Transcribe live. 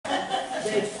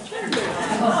It's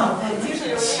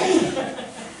usually over.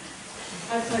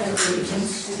 I pledge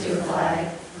allegiance to the flag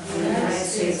of the United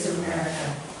States of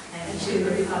America and to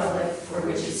the republic for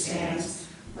which it stands,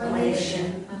 one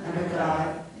nation, under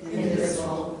God,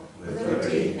 indivisible, with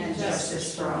liberty and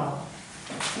justice for all.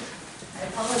 I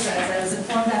apologize. I was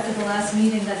informed after the last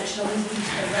meeting that a children's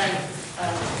event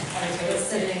is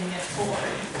sitting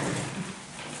forward.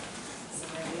 So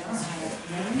there we are.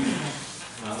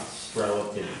 Well, it's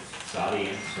relative to the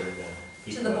audience or the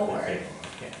people. To the at board. table.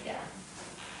 Okay. Yeah.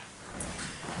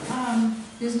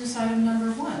 Business item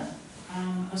number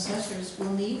 1. Assessors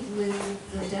will meet with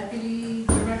the Deputy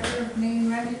Director of Maine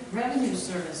Revenue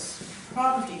Service,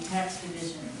 Property Tax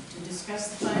Division, to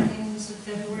discuss the findings of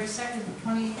February 2nd,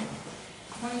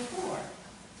 2024.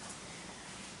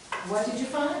 What did you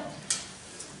find?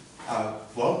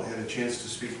 Well, I had a chance to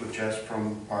speak with Jess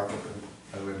from Parker.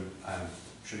 I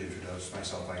should introduce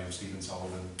myself. I am Stephen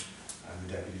Sullivan. I'm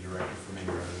the Deputy Director for Maine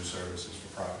Revenue Services for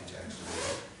Property Tax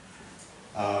Division.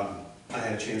 I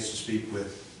had a chance to speak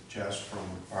with Jess from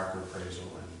Parker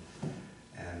Appraisal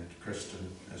and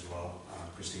Kristen as well.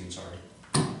 Christine, sorry.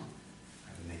 I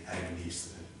have a niece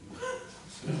that,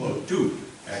 well, two,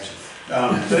 actually.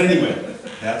 But anyway,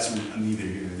 that's neither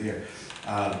here nor there.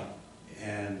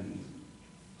 And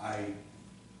I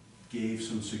gave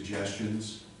some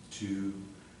suggestions to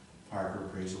Parker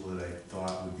Appraisal that I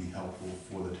thought would be helpful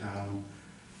for the town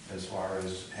as far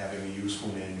as having a useful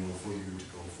manual for you to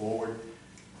go forward.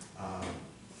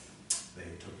 They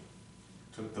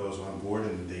took those on board,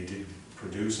 and they did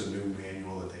produce a new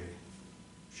manual that they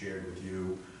shared with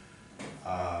you.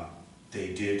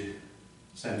 They did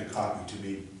send a copy to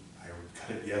me. I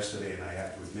got it yesterday, and I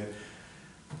have to admit,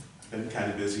 I've been kind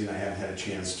of busy and I haven't had a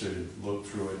chance to look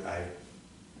through it. I've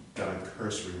done a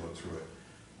cursory look through it.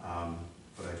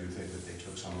 But I do think that they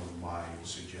took some of my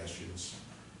suggestions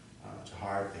to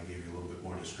heart. They gave you a little bit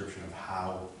more description of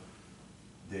how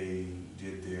they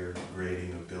did their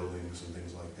grading of buildings and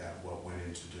things like that, what went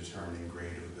into determining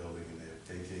grade of a building, and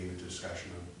they gave a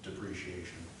discussion of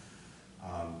depreciation.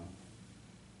 I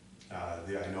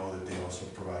know that they also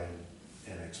provided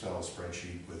an Excel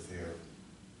spreadsheet with their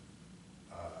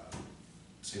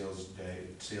sales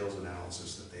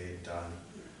analysis that they had done.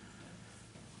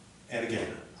 And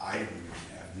again, I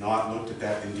have not looked at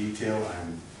that in detail.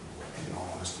 I'm, in all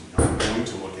honesty, not going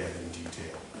to look at it in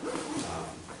detail.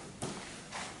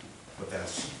 But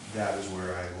that is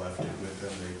where I left it with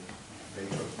them. They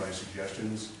took my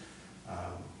suggestions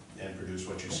and produced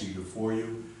what you see before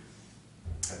you.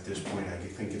 At this point, I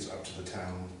think it's up to the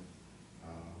town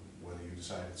whether you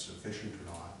decide it's sufficient or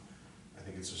not. I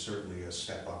think it's certainly a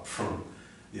step up from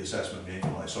the assessment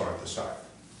manual I saw at the start.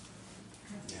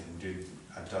 And it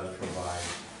does provide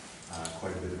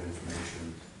quite a bit of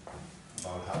information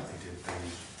about how they did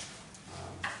things.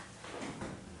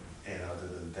 And other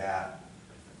than that,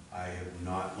 I have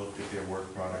not looked at their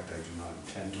work product. I do not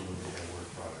intend to look at their work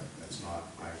product. That's not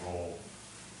my role.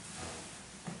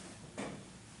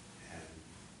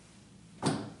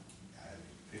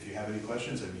 If you have any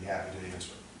questions, I'd be happy to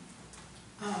answer.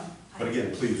 But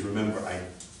again, please remember, I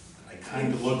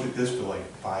kind of looked at this for like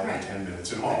 5 or 10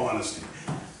 minutes, in all honesty.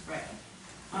 Right.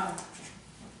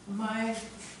 My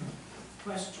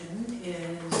question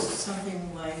is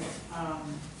something like,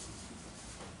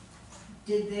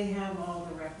 did they have all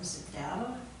the requisite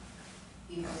data?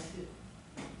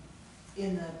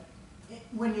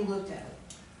 When you looked at it,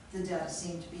 the data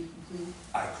seemed to be complete?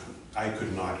 I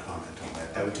could not comment on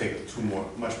that. That would take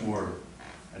much more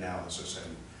analysis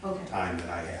and time than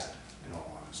I had, in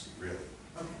all honesty, really.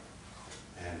 Okay.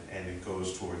 And it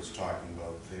goes towards talking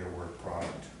about their work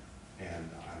product, and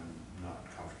I'm not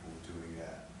comfortable doing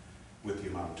that with the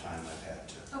amount of time I've had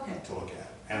to look at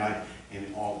it. And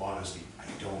in all honesty, I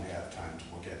don't have time to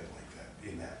look at it like that,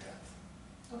 in that depth.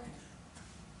 Okay.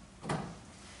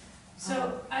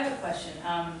 So I have a question.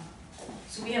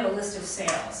 So we have a list of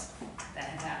sales that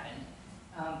have happened,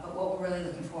 but what we're really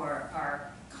looking for are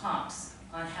comps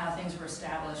on how things were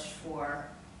established for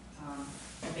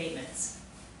abatements.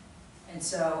 And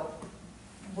so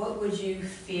what would you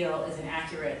feel is an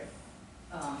accurate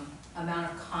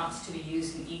amount of comps to be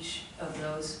used in each of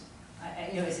those?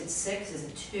 Is it 6, is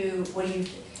it 2?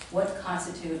 What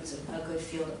constitutes a good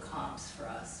field of comps for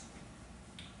us?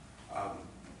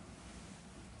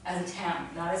 As a town,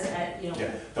 not as a,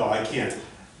 Yeah, no, I can't.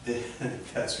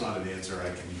 That's not an answer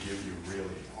I can give you, really,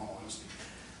 in all honesty.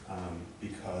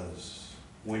 Because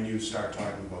when you start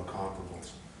talking about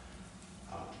comparables,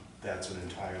 that's an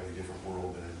entirely different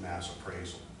world than a mass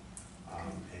appraisal.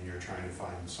 And you're trying to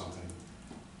find something,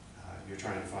 you're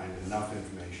trying to find enough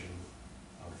information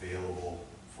available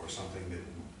for something that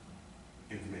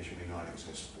information may not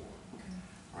exist for.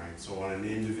 Right, so on an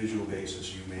individual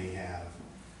basis, you may have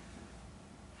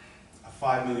a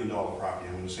 $5 million property.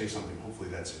 I'm going to say something, hopefully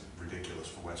that's ridiculous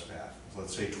for West Bath.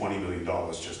 Let's say $20 million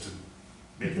just to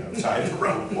make it outside the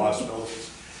realm of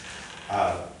possibilities.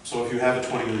 So if you have a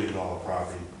 $20 million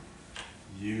property,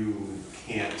 you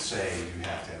can't say you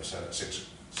have to have 6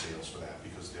 sales for that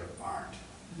because there aren't.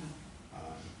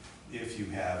 If you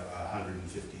have a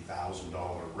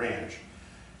 $150,000 ranch,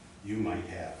 you might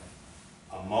have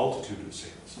a multitude of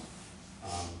sales.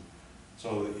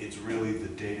 So it's really, the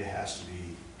data has to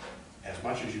be as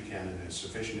much as you can and as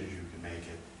sufficient as you can make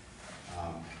it.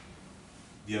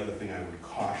 The other thing I would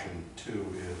caution too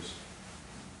is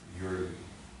you're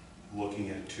looking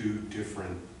at 2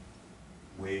 different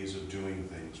ways of doing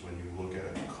things. When you look at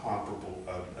a comparable,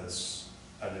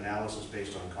 an analysis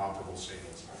based on comparable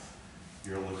sales,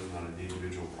 you're looking on an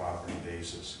individual property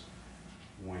basis.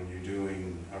 When you're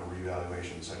doing a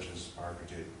revaluation such as Parker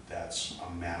did, that's a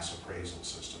mass appraisal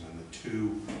system, and the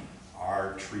 2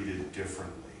 are treated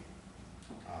differently.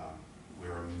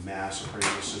 Where a mass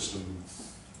appraisal system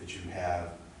that you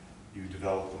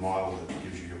develop the model that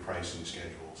gives you your pricing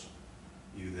schedules.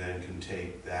 You then can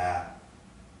take that,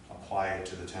 apply it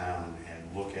to the town,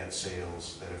 and look at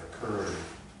sales that have occurred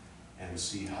and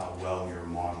see how well your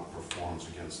model performs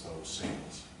against those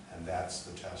sales. And that's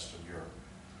the test of your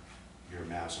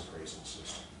mass appraisal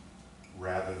system,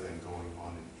 rather than going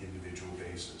on an individual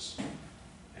basis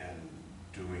and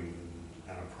doing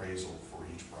an appraisal for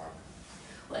each property.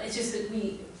 Well, it's just that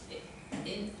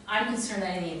I'm concerned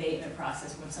that in the abatement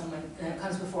process, when someone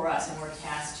comes before us and we're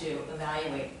tasked to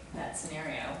evaluate that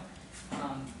scenario,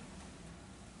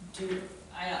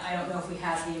 I don't know if we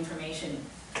have the information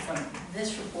from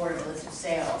this report of a list of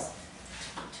sales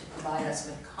to provide us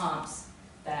with comps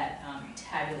that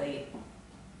tabulate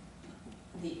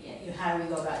how do we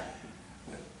go about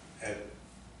it?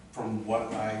 From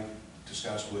what I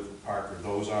discussed with Parker,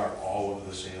 those are all of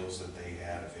the sales that they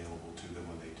had available to them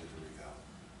when they did the reval.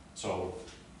 So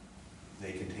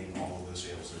they contain all of the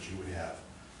sales that you would have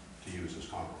to use as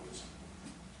comparables,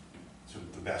 to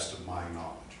the best of my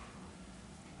knowledge.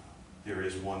 There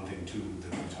is one thing too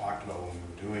that we talked about when we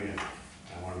were doing it.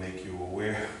 I want to make you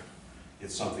aware.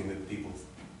 It's something that people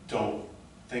don't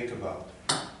think about.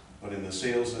 But in the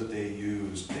sales that they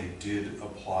used, they did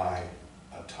apply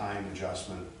a time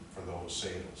adjustment for those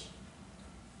sales.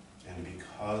 And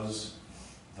because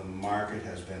the market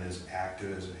has been as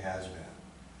active as it has been,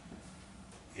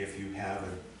 if you have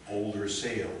an older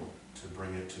sale, to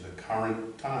bring it to the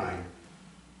current time,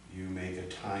 you make a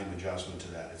time adjustment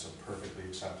to that. It's a perfectly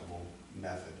acceptable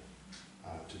method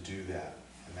to do that.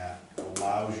 And that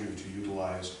allows you to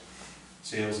utilize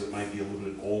sales that might be a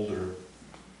little bit older,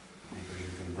 because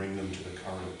you can bring them to the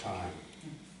current time.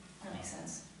 That makes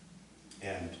sense.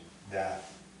 And that,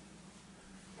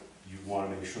 you want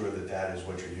to make sure that that is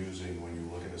what you're using when you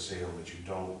look at a sale, that you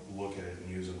don't look at it and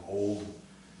use an old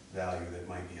value that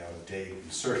might be out of date.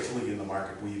 And certainly in the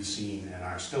market we've seen and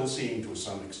are still seeing to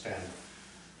some extent,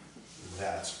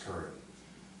 that's current.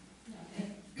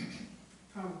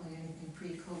 Probably anything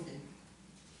pre-COVID.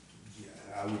 Yeah,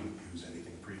 I wouldn't use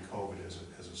anything pre-COVID as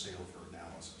a sale for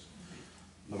analysis.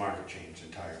 The market changed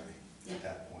entirely at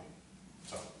that point.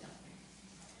 So.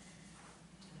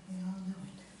 We all know it.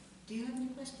 Do you have any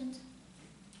questions?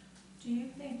 Do you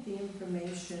think the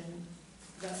information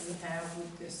that we have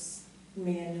with this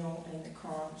manual and the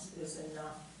comps is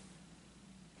enough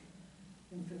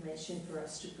information for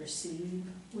us to proceed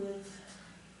with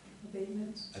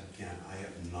abatements? Again, I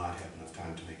have not had enough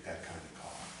time to make that kind of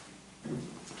call.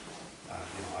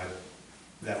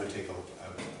 That would take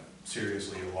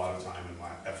seriously a lot of time and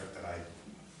my effort that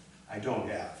I don't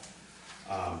have.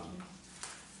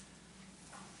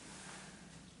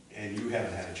 And you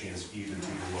haven't had a chance even to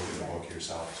look at the book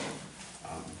yourself.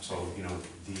 So,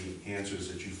 the answers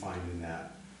that you find in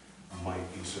that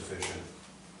might be sufficient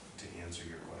to answer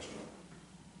your question.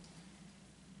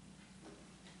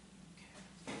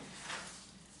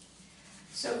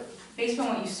 So, based on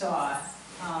what you saw,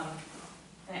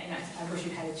 and I wish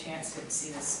you had a chance to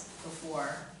see this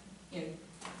before, did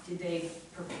they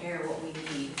prepare what we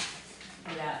need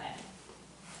without,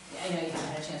 I know you haven't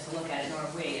had a chance to look at it, nor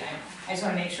have we. I just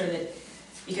want to make sure that,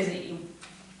 because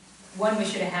we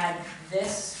should have had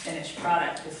this finished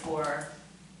product before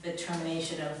the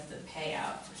termination of the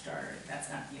payout for starters. That's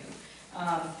not you.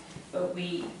 But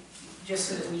just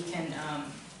so that we can,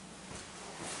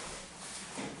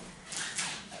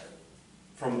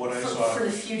 from what I saw, for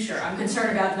the future, I'm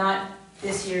concerned about not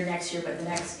this year, next year, but the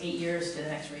next 8 years to the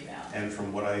next reval. and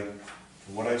from what I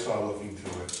saw looking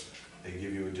through it, they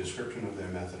give you a description of their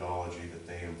methodology that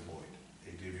they employed.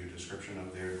 They give you description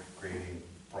of their grading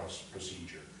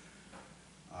procedure.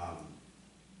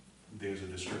 There's a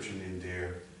description in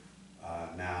there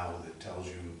now that tells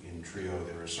you in Trio,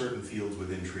 there are certain fields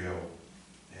within Trio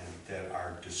and that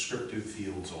are descriptive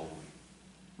fields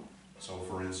only. So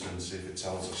for instance, if it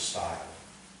tells a style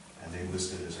and they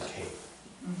list it as a cape,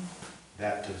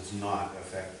 that does not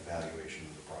affect the valuation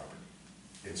of the property.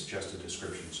 It's just a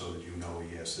description so that you know,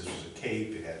 yes, this was a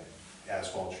cape, it had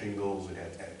asphalt shingles, it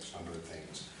had X number of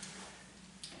things.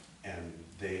 And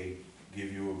they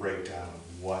give you a breakdown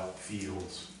of what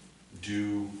fields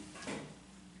do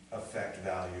affect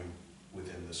value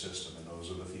within the system, and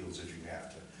those are the fields that you have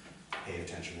to pay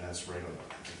attention. That's right on,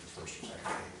 I think, the first or second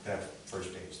page. That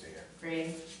first page there.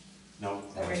 Grade. No,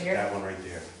 Over here? that one right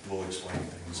there will explain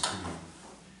things to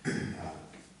you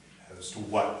as to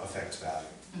what affects value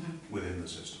within the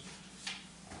system.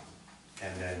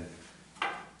 And then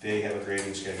they have a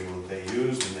grading schedule that they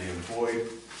used and they employed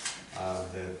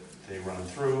that they run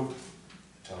through.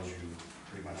 It tells you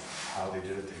pretty much how they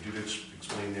did it. They did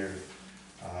explain their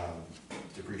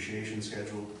depreciation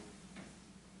schedule.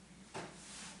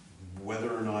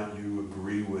 Whether or not you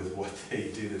agree with what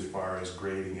they did as far as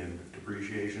grading and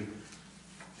depreciation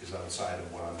is outside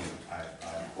of what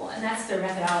Well, and that's their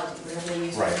methodology, whatever they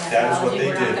use for Right, their that is what methodology, they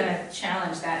we're not did. gonna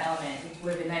challenge that element. It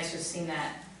would have been nice to have seen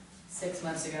that 6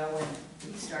 months ago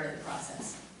when we started the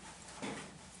process.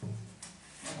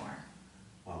 No more.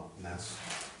 well, and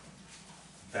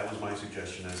that was my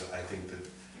suggestion, is I think that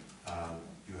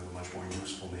you have a much more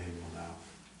useful manual now.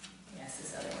 Yes,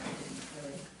 this other one didn't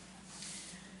really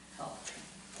help.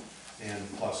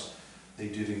 And plus, they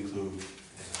did include,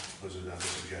 was another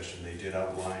suggestion, they did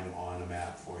outline on a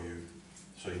map for you,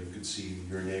 so you could see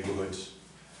your neighborhoods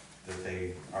that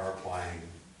they are applying.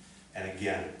 And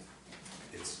again,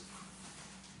 it's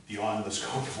beyond the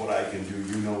scope of what I can do.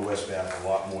 You know West Bath a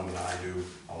lot more than I do,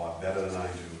 a lot better than I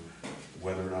do.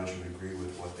 Whether or not you agree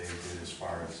with what they did as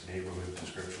far as neighborhood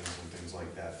descriptions and things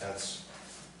like that, that's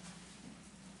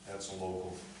a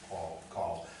local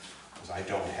call, because I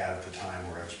don't have the time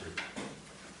or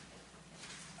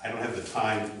I don't have the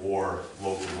time or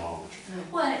local knowledge.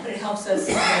 Well, but it helps us.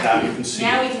 Now you can see.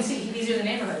 Now we can see, these are the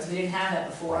neighborhoods, we didn't have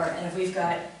that before, and if we've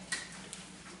got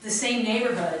the same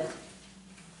neighborhood,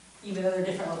 even though they're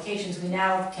different locations, we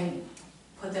now can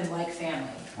put them like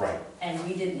family. Right, And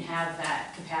we didn't have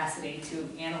that capacity to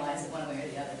analyze it one way or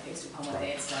the other based upon what they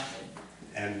had selected.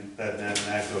 and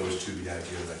that goes to the idea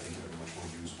that I think they're a much more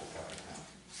usable product now.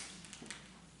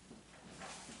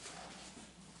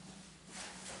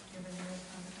 Do you have any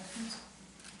other questions?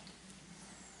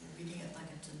 You're reading it like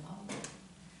it's a novel.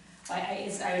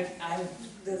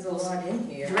 There's a lot in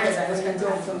here. There is, I was When you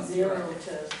gonna go from 0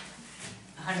 to,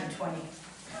 120.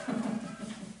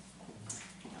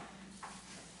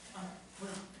 We'll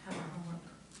have our homework.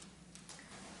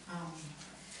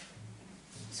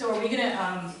 So are we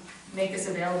gonna make this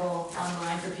available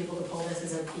online for people to pull this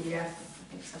as a PDF,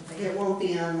 something? It won't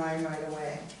be online right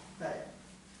away, but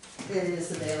it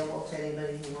is available to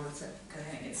anybody who wants it. Because I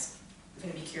think it's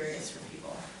gonna be curious for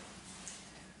people.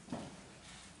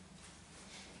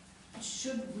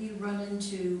 Should we run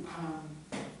into,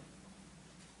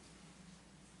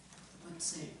 let's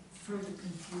say, further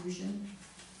confusion,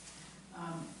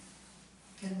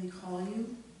 can we call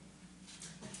you?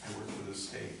 I work for the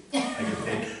state.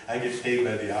 I get paid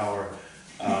by the hour.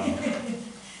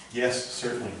 Yes,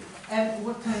 certainly. And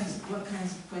what kinds of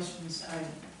questions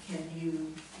can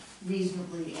you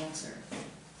reasonably answer?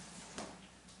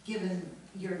 Given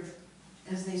your,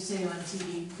 as they say on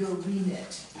TV, your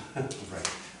remit. Right.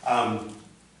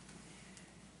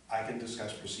 I can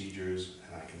discuss procedures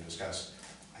and I can discuss,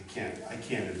 I can't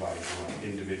advise you on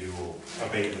individual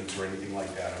abatements or anything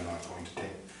like that. I'm not going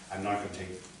to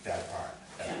take that part.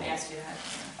 Can I ask you that?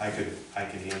 I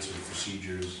could answer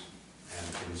procedures and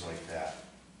things like that.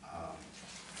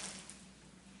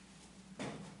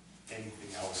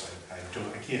 Anything else, I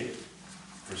can't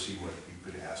foresee what you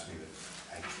could ask me that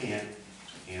I can't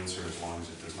answer as long as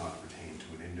it does not pertain to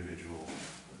an individual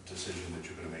decision that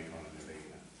you're gonna make on an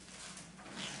abatement.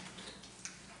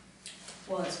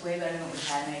 Well, it's way better than what we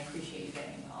had, and I appreciate you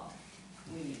getting involved.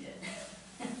 We need it.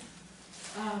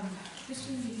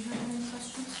 Christine, did you have any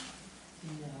questions?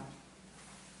 Yeah.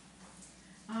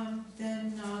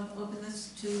 Then open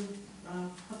this to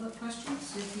public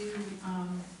questions. If you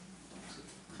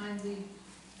kindly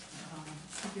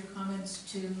keep your comments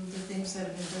to the things that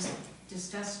have been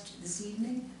discussed this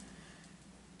evening.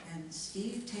 And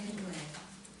Steve, take it away.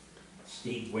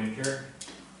 Steve Winter.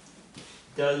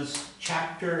 Does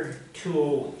Chapter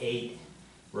 208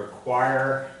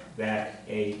 require that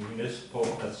a municipal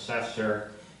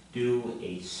assessor do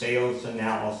a sales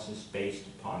analysis based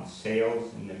upon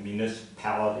sales in the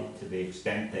municipality to the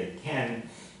extent they can,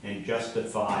 and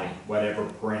justify whatever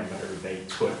parameter they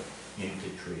put into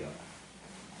TRIO.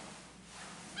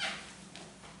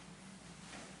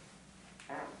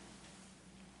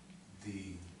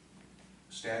 The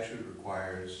statute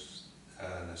requires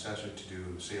an assessor to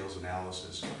do sales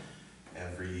analysis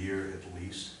every year at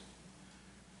least.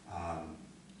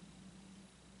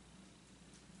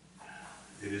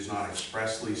 It is not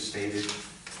expressly stated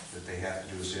that they have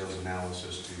to do a sales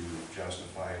analysis to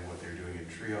justify what they're doing in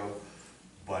TRIO,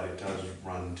 but it does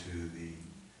run to the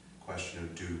question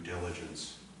of due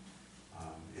diligence.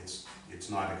 It's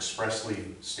not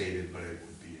expressly stated, but it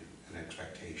would be an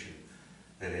expectation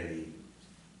that any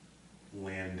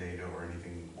land data or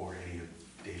anything, or any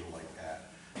data like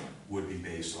that, would be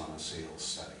based on a sales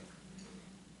study.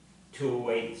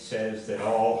 208 says that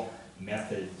all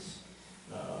methods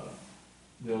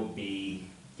will be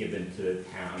given to the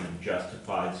town and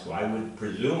justified, so I would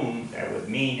presume that would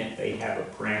mean if they have a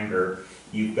parameter,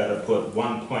 you've got to put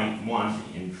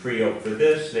 1.1 in TRIO for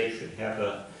this, they should have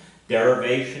a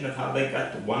derivation of how they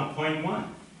got to 1.1.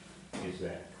 Is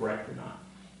that correct or not?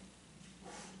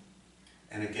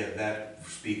 And again, that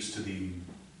speaks to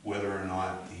whether or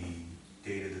not the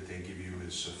data that they give you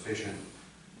is sufficient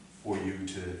for you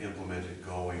to implement it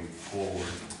going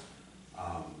forward.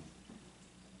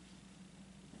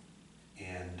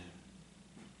 And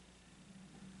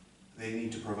they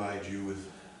need to provide you with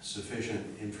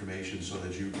sufficient information so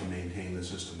that you can maintain the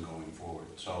system going forward.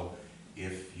 So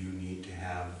if you need to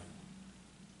have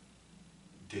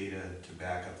data to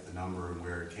back up the number and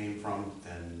where it came from,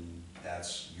 then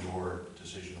that's your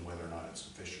decision of whether or not it's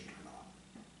sufficient or not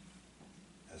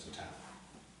as a town.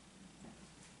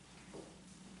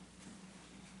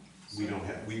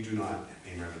 We do not,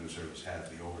 Maine Revenue Service,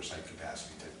 have the oversight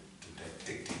capacity to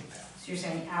dictate that. So you're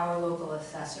saying our local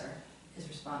assessor is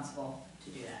responsible to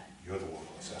do that? You're the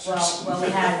local assessors. Well, we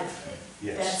had,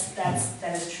 Yes.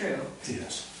 that is true.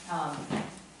 Yes.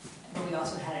 But we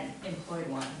also had an employed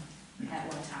one at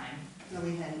one time. No,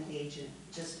 we had an agent,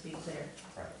 just to be clear.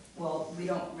 Right. Well, we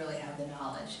don't really have the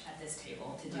knowledge at this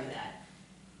table to do that.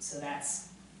 So that's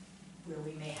where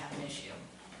we may have an issue.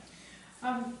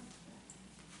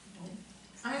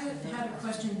 I had a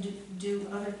question, do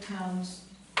other towns,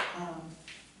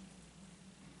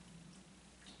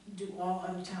 do all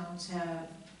other towns have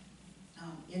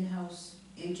in-house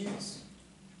agents?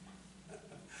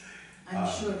 I'm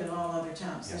sure that all other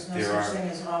towns, there's no Yes, there such are. thing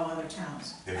as all other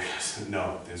towns.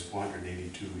 There's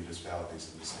 482 municipalities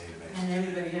in the state of Maine. And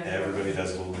everybody has. Everybody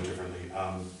does it a little bit differently.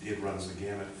 It runs the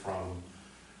gamut from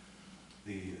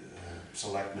the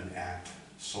Selectmen act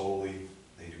solely,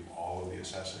 they do all of the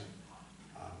assessing,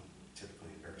 typically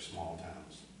in very small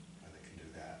towns where they can do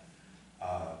that.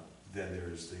 Then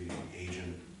there's the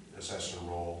agent assessor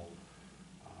role,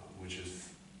 which is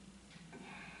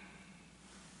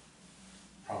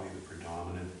probably the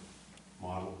predominant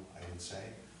model, I would say.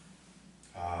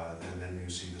 And then you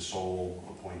see the sole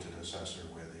appointed assessor,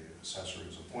 where the assessor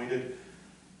is appointed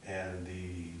and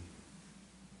the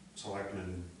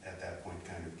selectmen at that point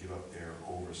kind of give up their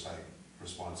oversight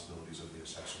responsibilities of the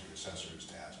assessor. The assessor is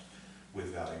tasked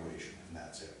with valuation, and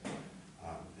that's it.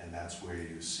 And that's where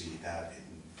you see that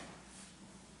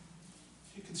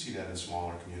you can see that in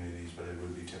smaller communities, but it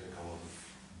would be typical of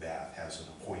Bath has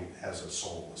a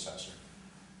sole assessor.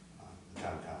 The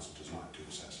town council does not do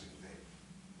assessing,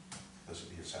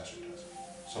 the assessor does.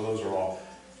 So those are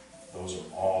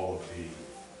all of the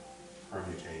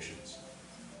permutations.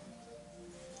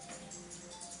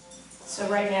 So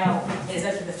right now, it's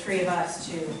up to the three of us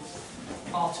to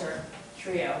alter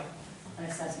TRIO on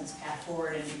assessments path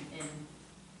forward and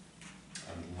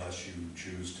Unless you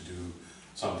choose to do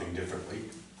something differently,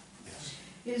 yes.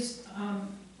 we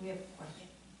have a question.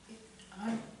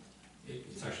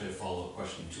 It's actually a follow-up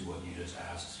question to what you just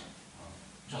asked,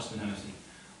 Justin Hennessy.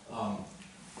 So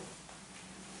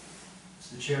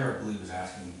the chair, I believe, was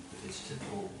asking if it's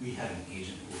typical, we had an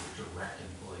agent who was a direct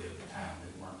employee of the town.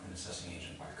 They weren't an assessing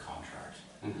agent by contract.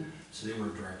 Mm-hmm. So they were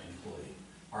a direct employee.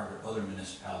 Are there other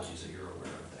municipalities that you're aware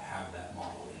of that have that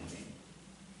model in Maine?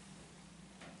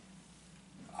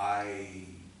 I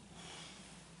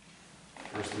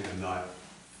personally am not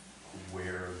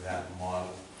aware of that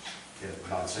model. I'm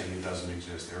not saying it doesn't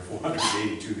exist. There are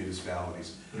 482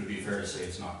 municipalities. Would it be fair to say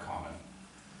it's not common?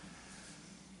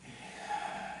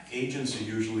 Agents are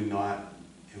usually not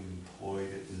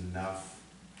employed enough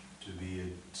to be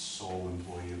a sole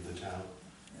employee of the town.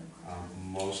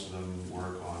 Most of them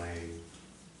work on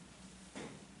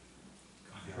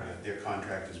their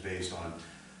contract is based on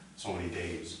so many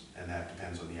days, and that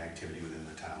depends on the activity within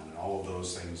the town. And all of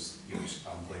those things, you know,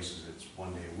 some places it's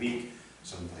 1 day a week,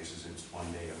 some places it's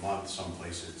 1 day a month, some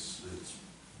places it's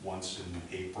once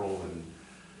in April and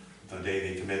the day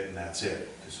they commit and that's it.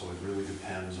 So it really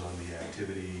depends on the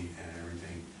activity and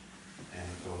everything, and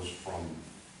it goes from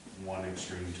one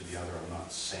extreme to the other. I'm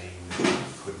not saying that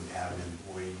you couldn't have an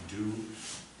employee do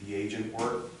the agent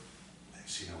work. I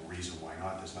see no reason why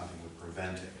not. There's nothing would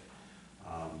prevent it.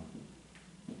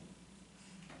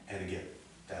 And again,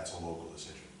 that's a local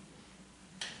decision.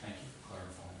 Thank you for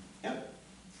clarifying.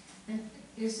 And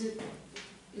is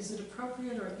it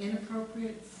appropriate or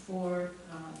inappropriate for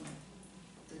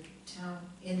the town,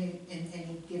 in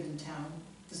any given town,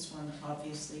 this one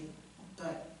obviously,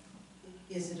 but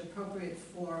is it appropriate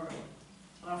for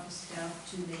office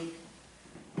staff to make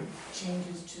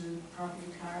changes to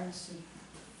property cards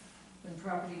when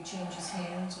property changes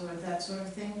hands or that sort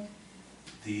of thing?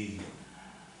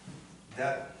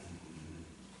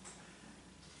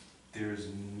 There's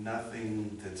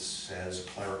nothing that says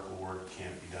clerical work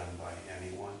can't be done by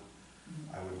anyone.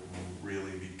 I would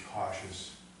really be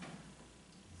cautious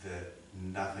that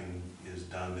nothing is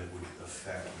done that would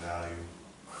affect value.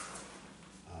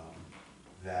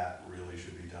 That really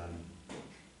should be done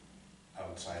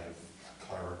outside of a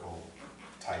clerical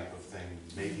type of thing.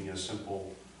 Making a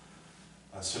simple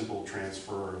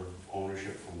transfer of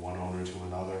ownership from one owner to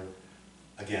another.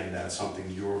 Again, that's something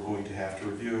you're going to have to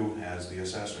review as the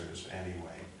assessors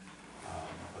anyway.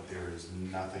 But there is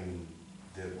nothing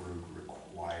that would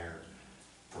require,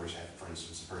 for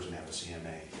instance, the person to have a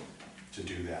CMA to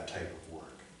do that type of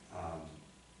work.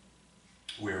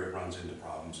 Where it runs into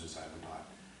problems is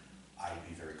I'd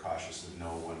be very cautious that no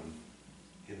one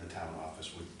in the town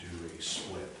office would do a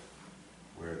split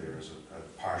where there is a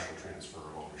partial transfer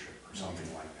of ownership or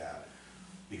something like that.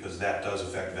 Because that does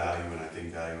affect value, and I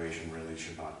think valuation really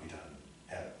should not be done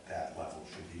at that level.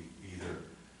 Should be either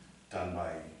done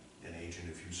by an agent,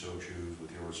 if you so choose,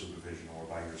 with your supervision, or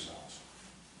by yourselves.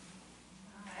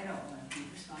 I don't want to be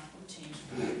responsible to change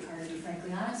the card, to be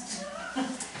frankly honest.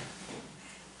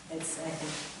 It's, I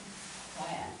think,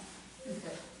 quiet.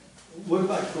 What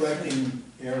about correcting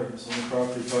errors on the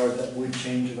property card that would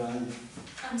change the value?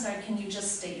 I'm sorry, can you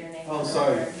just state your name? Oh,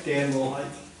 sorry, Dan Wilhite.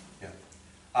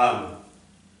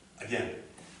 Again,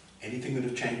 anything that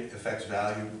affects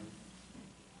value,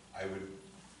 I would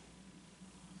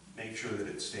make sure that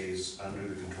it stays under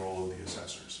the control of the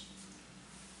assessors.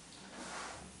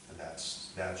 And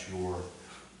that's your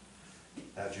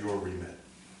remit.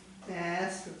 May I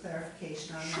ask for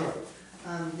clarification on that? Sure.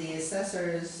 The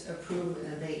assessors approve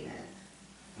an abatement,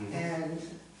 Mhm.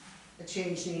 and a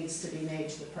change needs to be made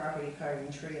to the property card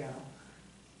and trio.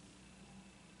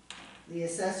 The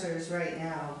assessors right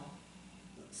now,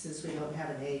 since we don't have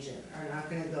an agent, are not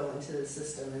gonna go into the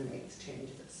system and make the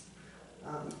changes.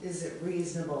 Is it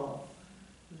reasonable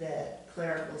that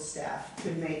clerical staff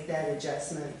could make that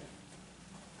adjustment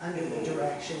under the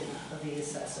direction of the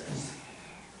assessors,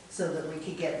 so that we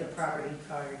could get the property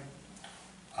card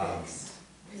fixed?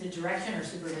 Is it direction or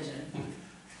supervision?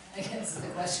 I guess is the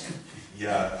question.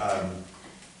 Yeah,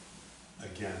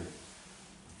 again,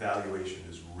 valuation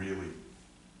is really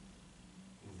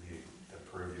the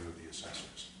purview of the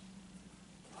assessors.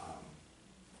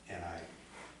 And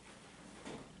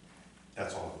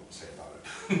that's all I'm going to say about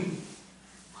it.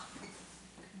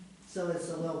 So it's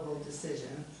a local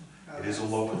decision? It is a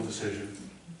local decision,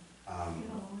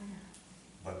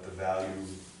 but the value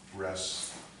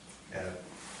rests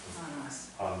On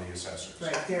us. on the assessors.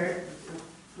 Right, they're,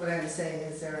 what I'm saying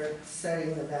is they're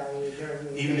setting the value during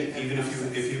the Even abatement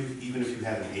process. if you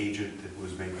had an agent that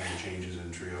was making the changes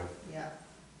in Trio, Yeah,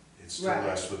 it still Right,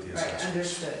 rests with the right, assessors.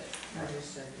 understood,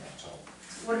 yeah. So,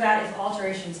 What about if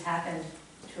alterations happened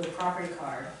to a property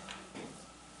card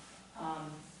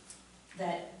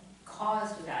that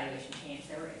caused a valuation change?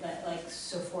 There were, like,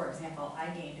 so for example, I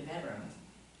gained a bedroom.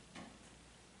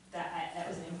 That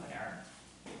was an input error.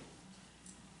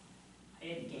 I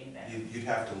didn't gain a bedroom. you'd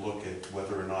have to look at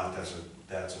whether or not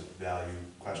that's a value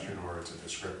question or it's a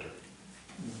descriptor.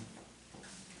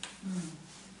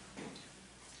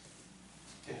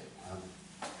 Yeah,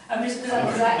 I'm just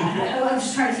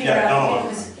trying to figure Yeah, out no,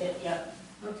 if it was, yep.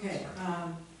 Okay,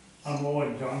 I'm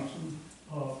Lloyd Johnson.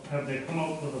 Have they come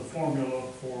up with a formula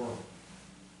for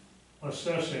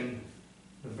assessing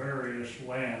the various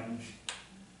lands,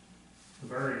 the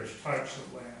various types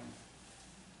of land,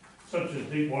 such as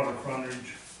deep water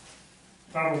frontage,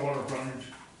 tidal water frontage?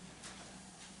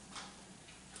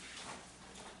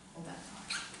 Hold that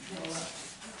thought. well,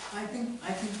 I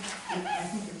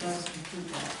think it does include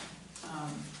that.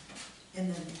 And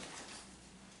then,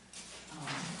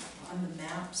 on the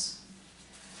maps,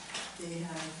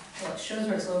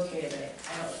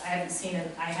 I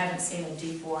haven't seen a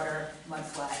deep water mud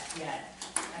flat yet.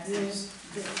 There's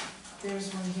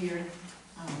one here,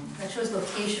 That shows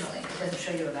locationally, it doesn't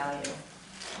show you a value.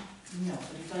 no,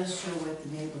 but it does show what the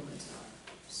neighborhoods are,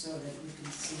 so that you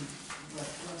can see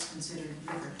what's considered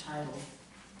river title,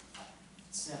 et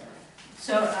cetera.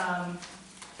 So,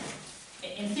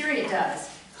 in theory it does,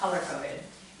 color coded.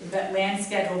 You've got land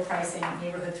schedule pricing,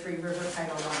 neighborhood 3, river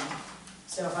title 1.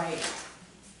 So if I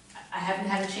haven't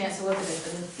had a chance to look at this,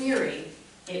 but in theory,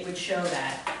 it would show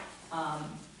that.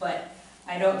 But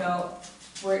I don't know,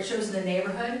 where it shows in the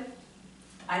neighborhood,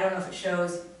 I don't know if it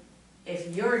shows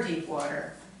if you're deep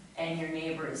water and your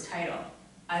neighbor is tidal.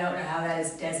 I don't know how that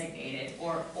is designated,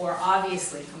 or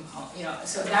obviously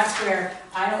so that's where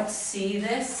I don't see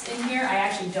this in here. I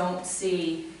actually don't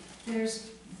see, There is.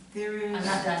 I'm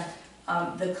not done,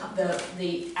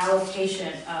 the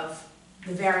allocation of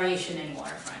the variation in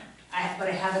waterfront. But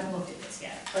I haven't looked at this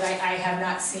yet, but I have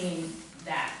not seen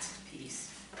that piece.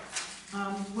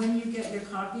 When you get your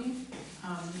copy,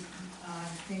 I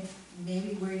think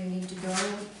maybe where you need to go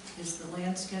is the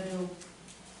land schedule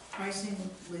pricing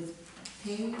with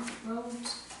paved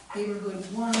roads, neighborhood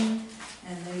 1,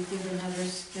 and they give another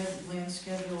land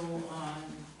schedule on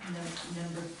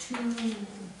number 2, and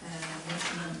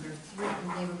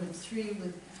neighborhood 3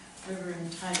 with river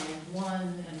and title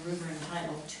 1 and river and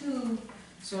title 2.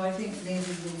 So I think maybe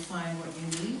you'll find what you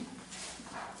need.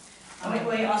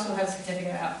 We also have a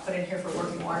certificate put in here for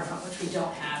working waterfront, which we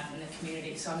don't have in the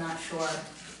community, so I'm not sure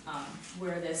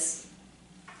where this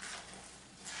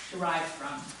derived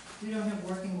from. We don't have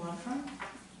working waterfront?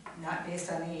 Not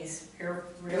based on these. Here,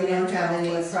 We don't have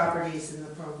any properties in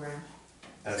the program,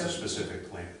 That's a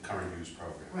specific current use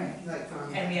program. Right. like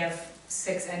from. And we have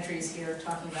 6 entries here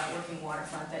talking about working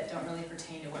waterfront that don't really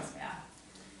pertain to West Bath.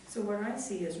 So what I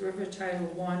see is river title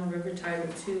 1, river title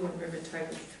 2, and river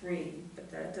title 3,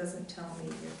 but that doesn't tell me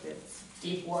if it's.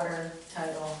 Deep water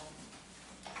title.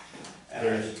 And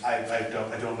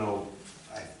I don't know,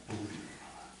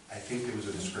 I think there was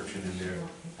a description in there,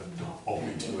 but don't hold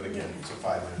me to it again, it's a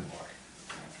 5-minute mark.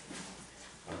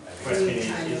 Question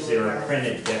is there a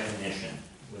printed definition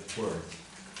with words?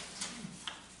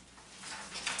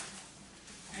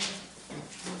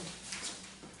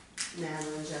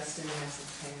 Madeline, Justin, has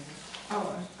a pen.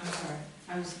 Oh, I'm sorry,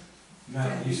 I was,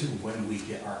 Matt, you said when we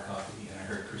get our copy, and I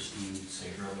heard Christine say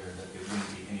earlier that it wouldn't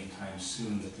be anytime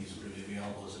soon that these would be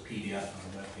available as a PDF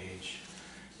on the webpage.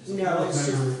 Is the No, public it's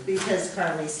member- just because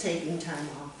Carly's taking time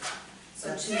off. So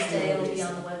That's Tuesday the it'll be reason.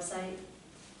 on the website,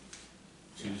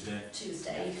 Tuesday?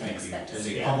 Tuesday, you can Thank you. expect to As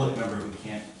see a it. public member who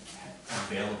can't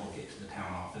available get to the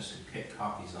town office to pick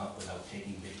copies up without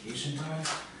taking vacation time,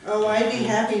 Oh, I'd be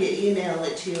happy to email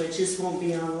it to you, it just won't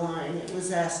be online. It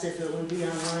was asked if it would be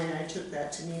online, I took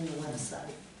that to mean the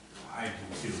website. I do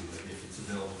too, but if it's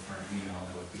available for an email,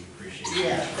 that would be appreciated.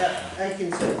 Yeah, I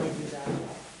can certainly do that.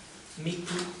 Me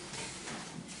too.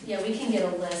 Yeah, we can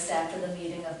get a list after the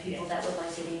meeting of people that would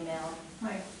like it emailed.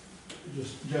 right,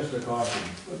 Just a caution,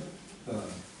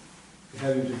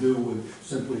 having to do with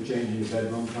simply changing the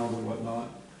bedroom count and whatnot.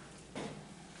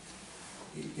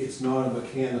 It's not a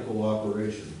mechanical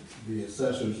operation. The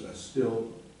assessors are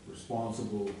still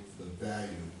responsible for the value.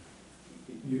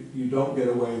 You don't get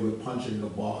away with punching a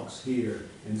box here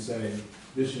and saying,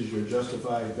 this is your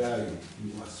justified value.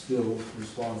 You are still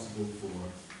responsible for,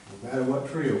 no matter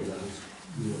what Trio does,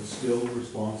 you are still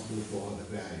responsible for the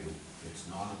value. It's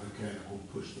not a mechanical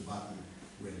push the button,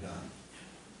 we're done.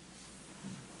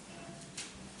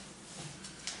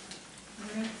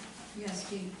 all right, yes,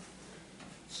 Steve.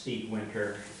 Steve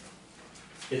Winter.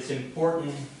 It's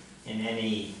important in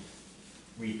any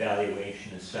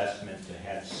revaluation assessment to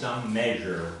have some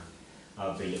measure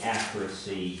of the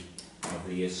accuracy of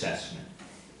the assessment.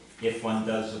 If one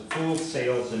does a full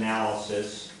sales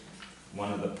analysis,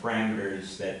 one of the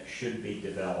parameters that should be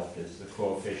developed is the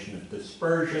coefficient of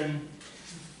dispersion.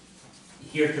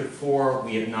 Heretofore,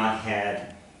 we have not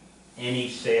had any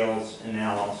sales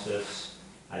analysis.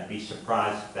 I'd be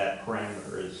surprised if that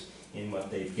parameter is in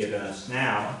what they've given us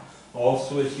now.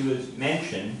 Also, as you had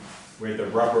mentioned, where the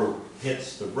rubber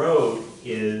hits the road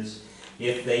is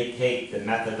if they take the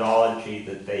methodology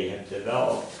that they have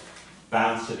developed,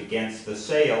 bounce it against the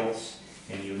sales,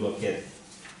 and you look at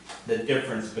the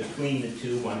difference between the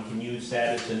two, one can use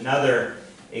that as another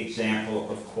example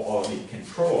of quality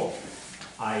control.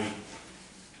 I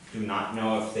do not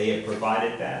know if they have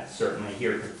provided that. Certainly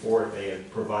heretofore they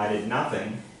have provided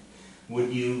nothing.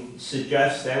 Would you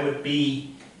suggest that would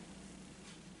be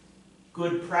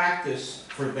good practice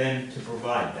for them to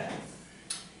provide that?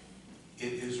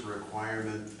 It is a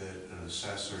requirement that an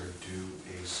assessor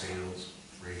do a sales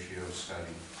ratio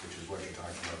study, which is what you're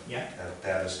talking about. Yeah.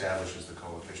 That establishes the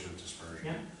coefficient of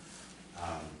dispersion.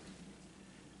 Yeah.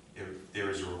 There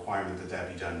is a requirement that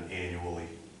that be done annually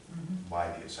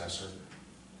by the assessor.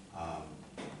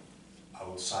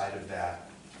 Outside of that,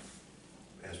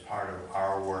 as part of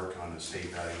our work on the state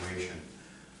valuation,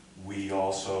 we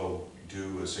also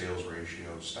do a sales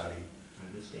ratio study. I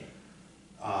understand.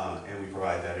 And we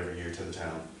provide that every year to the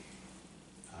town.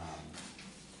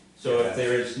 So if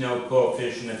there is no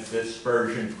coefficient of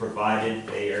dispersion provided,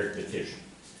 they are deficient.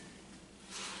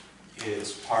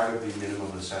 It's part of the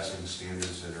minimum assessing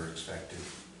standards that are expected.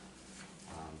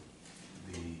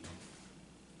 The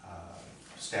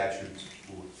statute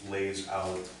lays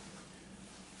out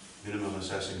minimum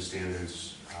assessing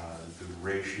standards. The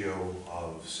ratio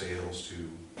of sales to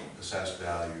assessed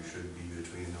value should be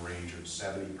between the range of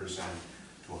 70%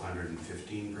 to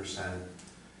 115%.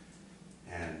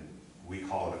 And we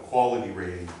call it a quality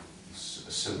rating.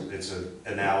 It's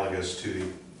analogous to the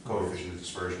coefficient of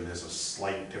dispersion. There's a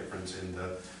slight difference in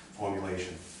the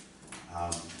formulation.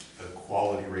 The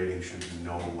quality rating should be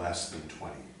no less than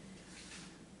 20.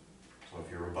 So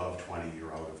if you're above 20,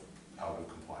 you're out of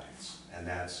compliance. And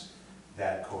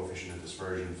that coefficient of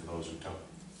dispersion, for those who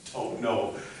don't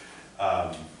know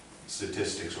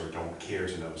statistics or don't care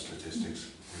to know statistics,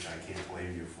 which I can't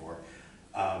blame you for,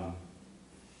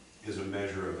 is a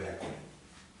measure of equity.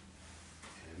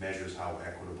 And it measures how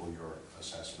equitable your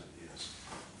assessment is.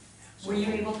 So Were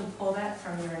you able to pull that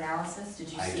from your analysis?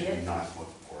 Did you I see did it? not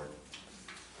look for it.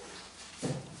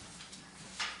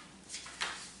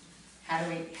 How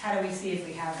do we see if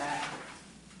we have that?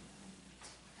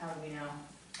 How do we know?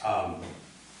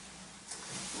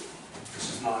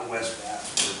 This is not West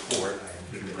Bath's report.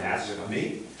 I have to ask it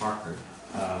me. Parker.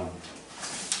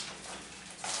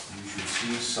 You should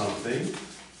see something.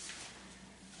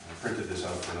 I printed this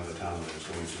out for another town that I was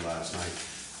going to last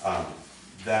night.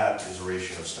 That is a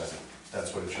ratio study.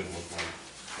 That's what it should look like.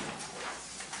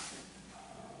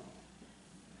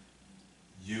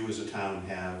 You as a town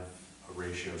have a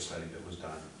ratio study that was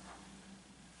done.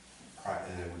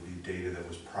 And it would be data that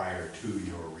was prior to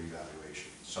your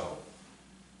revaluation. So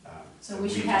So we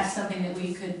should have something that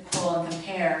we could pull and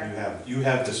compare you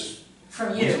have this.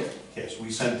 from you, Yes,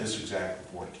 we sent this exact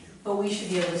report to you. but we should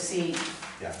be able to see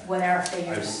Yeah. what our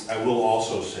figures. I will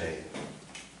also say,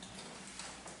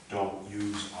 don't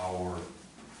use our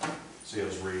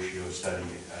sales ratio study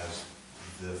as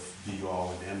the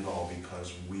be-all and end-all,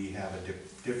 because we have a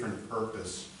different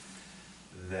purpose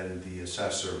than the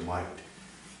assessor might.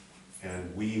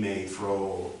 And we may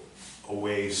throw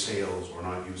away sales, or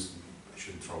not use them, I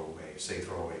shouldn't throw away, say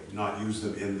throw away, not use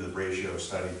them in the ratio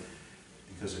study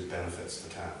because it benefits the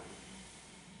town.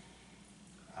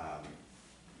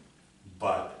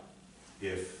 But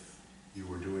if you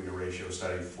were doing a ratio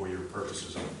study for your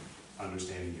purposes of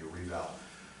understanding your reval,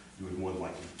 you would more than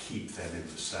likely keep them in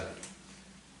the study.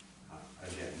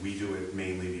 Again, we do it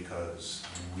mainly because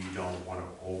we don't want to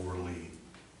overly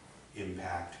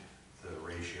impact the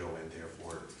ratio, and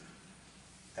therefore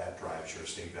that drives your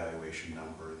state valuation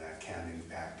number, and that can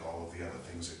impact all of the other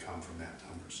things that come from that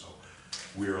number. So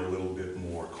we're a little bit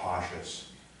more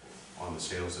cautious on the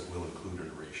sales that we'll include in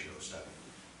a ratio study.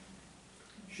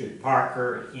 Should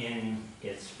Parker, in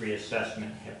its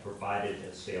reassessment, have provided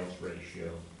a sales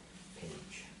ratio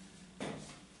page?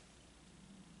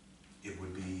 It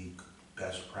would be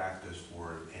best practice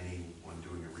for anyone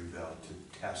doing a reval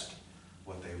to test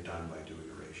what they've done by doing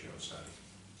a ratio study.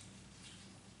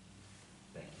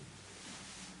 Thank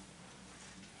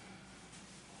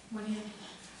you. What do you?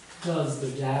 Does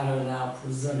the data now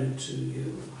presented to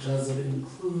you, does it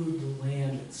include the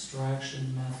land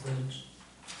extraction method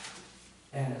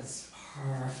as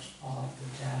part of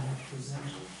the data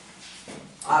presented?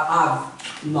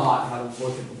 I've not had a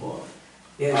look at the book.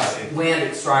 It's land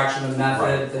extraction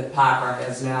method that Parker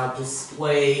has now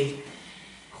displayed,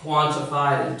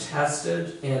 quantified, and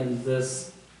tested in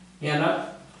this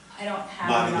handout? I don't have.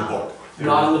 Not in the book.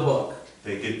 Not in the book.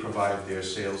 They did provide their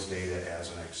sales data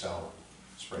as an Excel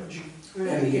spreadsheet.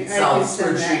 And the Excel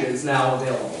spreadsheet is now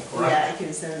available, correct? Yeah, I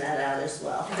can send that out as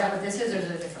well. Is that what this is, or is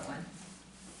it a different one?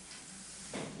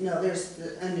 No, there's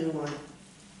a new one.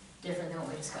 Different than what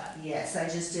we just got? Yes, I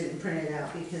just didn't print it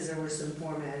out because there were some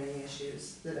formatting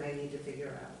issues that I need to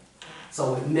figure out.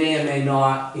 So it may or may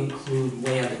not include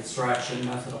land extraction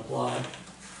method applied.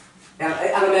 And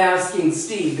I'm asking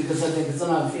Steve because I think it's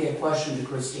an unfair question to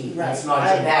Christine. That's Right.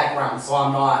 not your background, so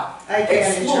I'm not I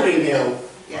can't excluding interpret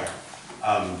you. Yeah.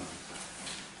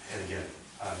 And again,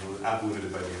 I'm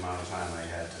limited by the amount of time I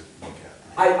had to look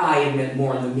at. I admit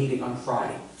more in the meeting on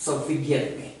Friday, so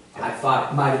forgive me. I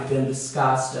thought it might have been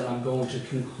discussed, and I'm going to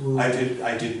conclude. I did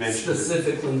mention that,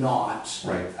 Specifically not.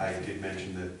 right, I did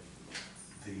mention that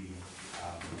the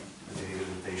data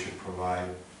that they should provide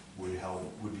would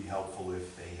be helpful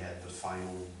if they had the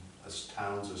final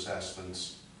town's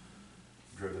assessments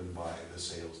driven by the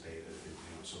sales data,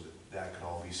 so that could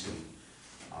all be seen.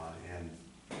 And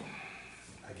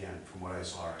again, from what I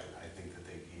saw, I think that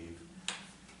they gave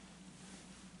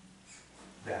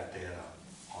that data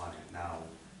on it. Now,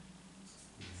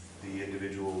 the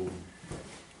individual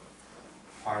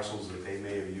parcels that they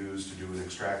may have used to do an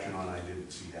extraction on, I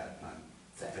didn't see that, none.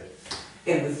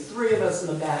 And the three of us in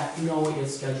the back know what your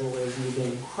schedule is, and you've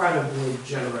been incredibly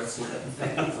generous with it, and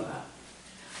thank you for that.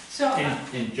 So,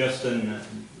 And Justin,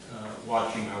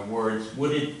 watching our words,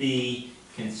 would it be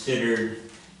considered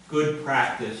good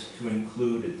practice to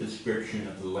include a description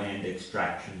of the land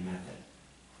extraction method?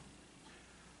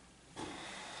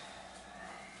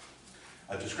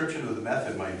 A description of the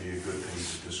method might be a good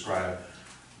thing to describe.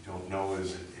 You don't know,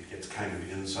 is it gets kind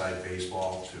of inside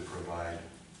baseball to provide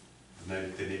the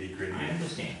nitty-gritty. I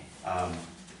understand.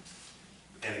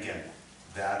 And again,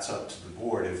 that's up to the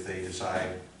board if they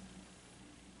decide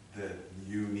that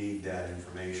you need that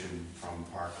information from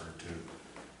Parker to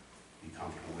be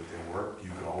comfortable with their work. You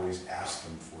could always ask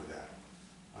them for that.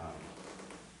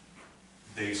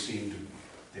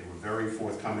 They were very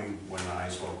forthcoming when I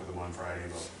spoke with them on Friday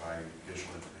about providing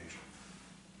additional information.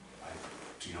 I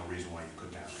see no reason why you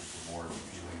couldn't ask them for more if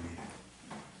you really need it.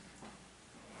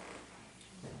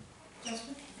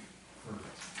 Justin? For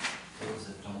those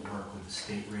that don't work with the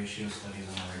state ratio studies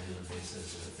on a regular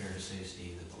basis, is it fair to say,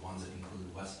 Steve, that the ones that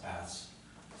include West Bath's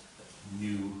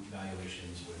new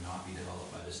valuations would not be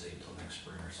developed by the state until next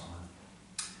spring or summer?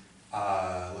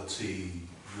 Let's see,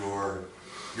 your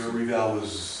reval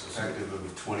was effective of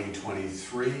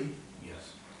 2023,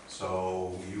 Yes.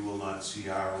 so you will not see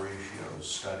our ratio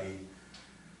study.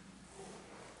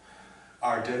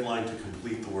 Our deadline to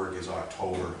complete the work is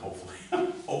October, hopefully,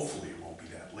 hopefully it won't be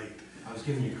that late. I was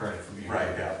giving you credit for being Right,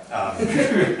 yeah.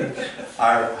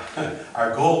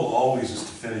 Our goal always is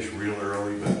to finish real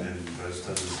early, but it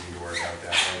doesn't seem to work out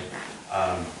that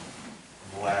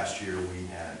way. Last year we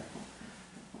had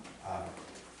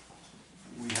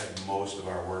most of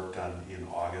our work done in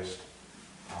August.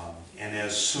 And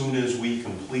as soon as we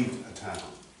complete a town,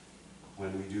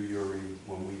 when we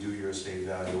do your estate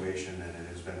evaluation and it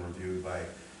has been reviewed by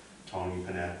Tony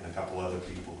Panett and a couple other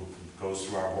people who goes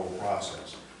through our whole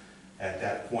process, at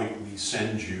that point we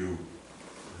send you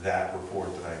that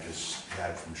report that I just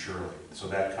had from Shirley. So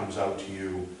that comes out to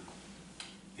you.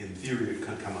 In theory, it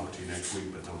could come out to you next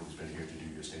week, but nobody's been here to do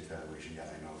your estate evaluation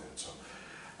yet, I know that. So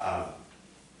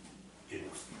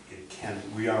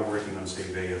we are working on state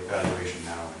evaluation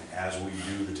now, and as we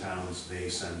do the towns, they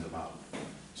send them out.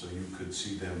 So you could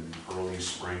see them early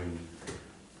spring,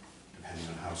 depending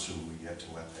on how soon we get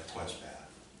to West Bath.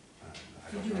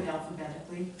 You do it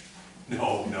alphabetically?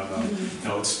 No,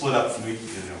 it's split up from,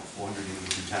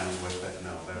 482 towns, West Bath,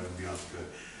 no, that would be not good.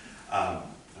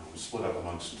 No, it's split up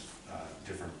amongst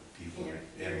different people.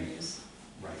 Areas.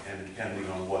 Right, and depending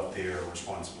on what their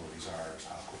responsibilities are, is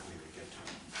how quickly they get to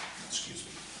them. Excuse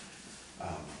me.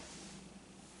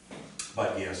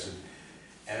 But yes,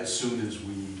 as soon as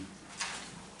we,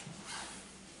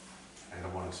 I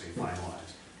don't want to say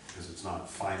finalized, because it's not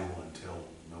final until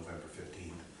November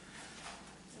 15th.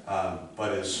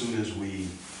 But as soon as we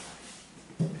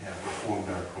have performed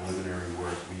our preliminary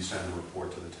work, we send a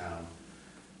report to the town.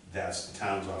 That's the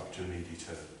town's opportunity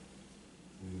to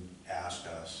ask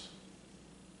us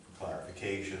for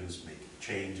clarifications, make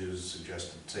changes,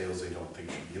 suggested sales they don't think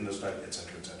should be in the study, et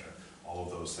cetera, et cetera. All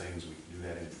of those things, we can do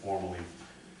that informally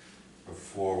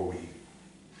before we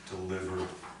deliver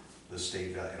the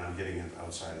state, and I'm getting it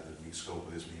outside of the scope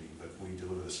of this meeting, but we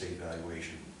deliver the state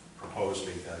valuation, proposed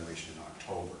state valuation in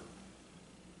October.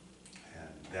 And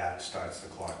that starts the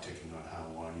clock ticking on how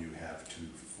long you have to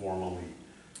formally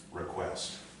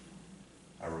request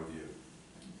a review.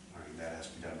 All right, that has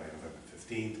to be done by November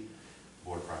 15th.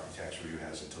 Board of Property Tax Review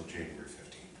has until January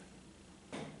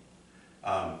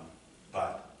 15th.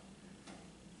 But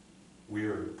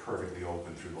we're perfectly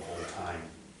open through the whole time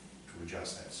to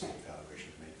adjust that state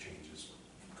valuation, to make changes,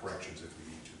 corrections if we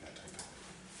need to, that type of thing.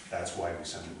 That's why we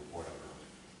send the report out early.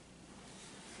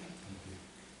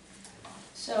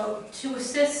 so to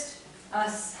assist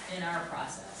us in our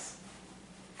process,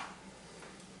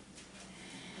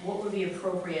 what would be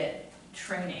appropriate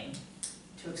training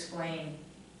to explain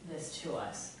this to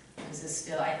us? Because this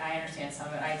still, I understand some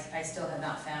of it, I still have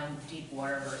not found deep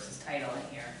water versus tidal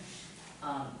in here,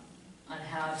 on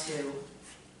how to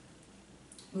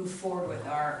move forward with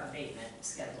our abatement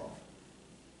schedule.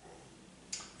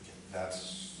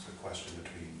 that's a question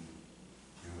between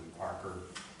you and Parker,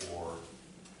 or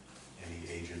any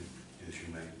agent that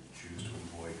you may choose to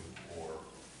employ, or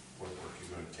what work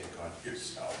you're going to take on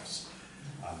yourselves.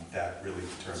 That really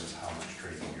determines how much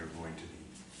training you're going to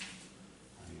need.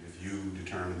 I mean, if you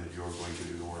determine that you're going to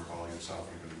do the work all yourself,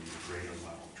 you're going to need a greater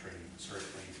level of training,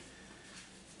 certainly.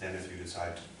 Then if you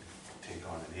decide to take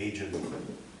on an agent,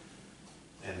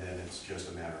 and then it's just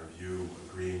a matter of you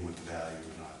agreeing with the value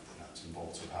and not the nuts and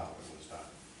bolts of how it was done.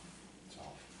 So,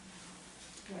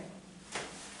 Right.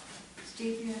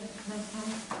 Steve, you have a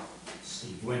comment?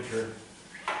 Steve Winter.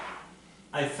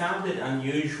 I found it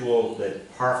unusual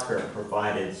that Parker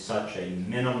provided such a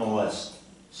minimalist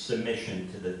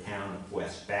submission to the town of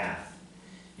West Bath.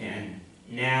 And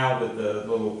now with the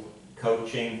little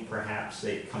coaching, perhaps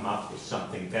they've come up with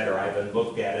something better. I haven't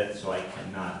looked at it, so I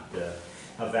cannot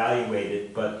evaluate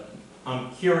it, but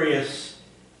I'm curious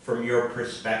from your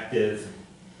perspective,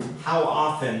 how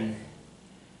often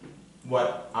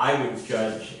what I would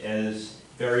judge as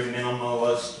very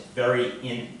minimalist, very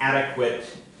inadequate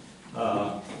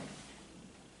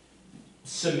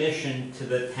submission to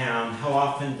the town, how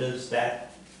often does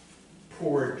that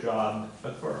poor job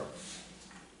occur?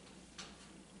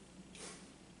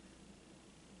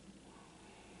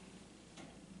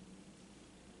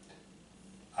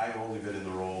 I've only been in the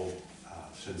role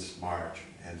since March,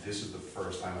 and this is the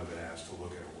first time I've been asked to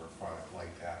look at a work product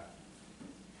like that.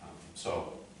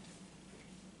 So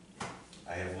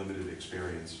I have limited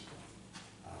experience.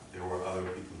 There were other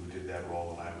people who did that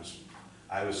role, and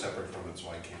I was separate from it, so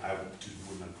I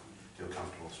wouldn't feel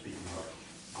comfortable speaking about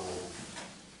goal.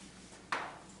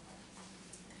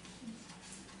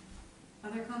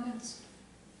 Other comments?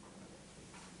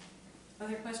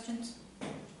 Other questions?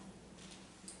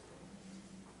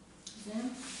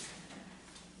 Jen?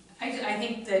 I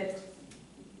think that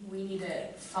we need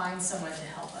to find someone to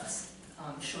help us.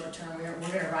 Short term, we're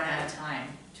gonna run out of time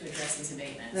to address these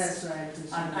abatements. That's what I'm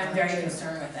concerned I'm about, very too.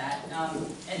 concerned with that.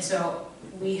 And so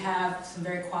we have some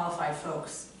very qualified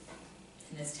folks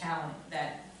in this town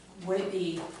that, would it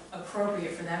be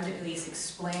appropriate for them to at least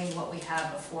explain what we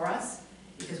have before us?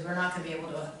 Because we're not gonna be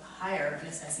able to hire an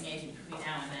assessing agent between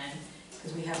now and then,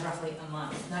 because we have roughly a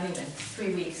month, not even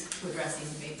 3 weeks to address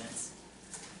these abatements.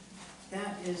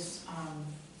 That is,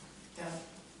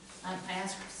 I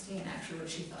asked Christine actually what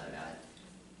she thought about it.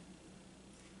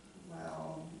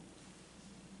 Well,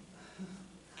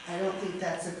 I don't think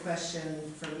that's a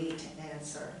question for me to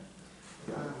answer.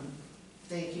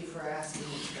 Thank you for asking,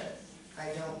 but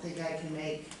I don't think I can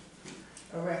make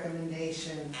a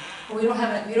recommendation. Well, we don't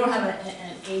have an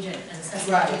agent, an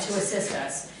assessing Right. agent to assist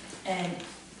us, and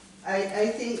I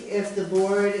think if the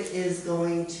board is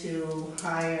going to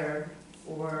hire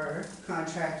or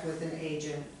contract with an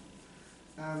agent,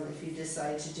 if you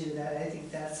decide to do that, I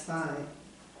think that's fine.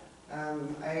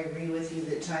 I agree with you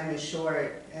that time is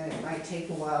short and it might take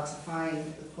a while to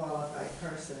find a qualified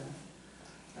person.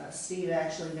 Steve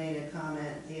actually made a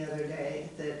comment the other day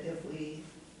that if we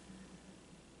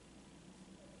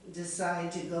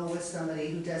decide to go with somebody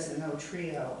who doesn't know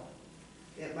Trio,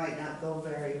 it might not go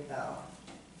very well,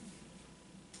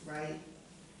 right?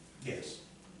 Yes.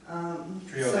 So,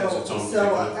 Trio has its own so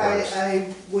particular quirks.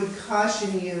 I would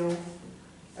caution you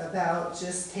about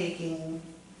just taking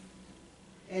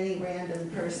any random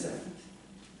person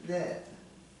that.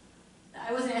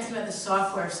 I wasn't asking about the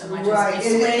software so much Right, as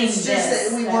and explaining it's this. just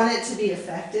that we that- want it to be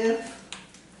effective,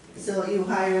 so you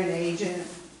hire an agent,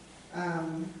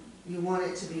 you want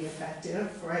it to be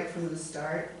effective right from the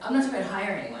start. I'm not talking about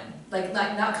hiring anyone, like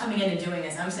not coming in and doing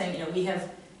this. I'm saying, you know, we have,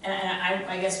 and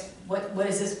I guess, what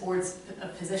is this board's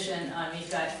position?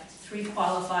 You've got 3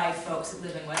 qualified folks that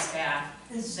live in West Bath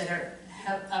that are,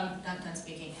 I'm not done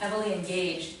speaking, heavily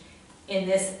engaged in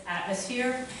this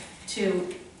atmosphere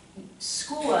to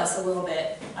school us a little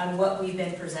bit on what we've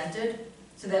been presented,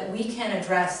 so that we can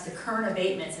address the current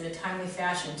abatements in a timely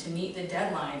fashion to meet the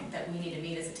deadline that we need to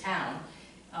meet as a town.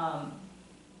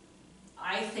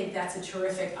 I think that's a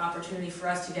terrific opportunity for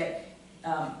us to get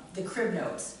the crib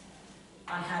notes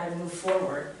on how to move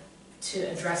forward to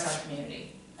address our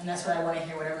community. And that's what I want to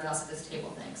hear what everyone else at this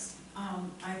table thinks.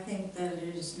 I think that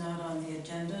it is not on the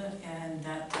agenda and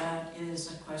that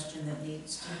is a question that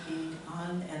needs to be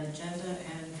on an agenda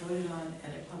and voted on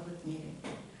at a public meeting.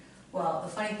 Well, the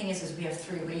funny thing is we have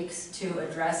 3 weeks to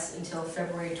address until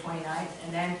February 29th,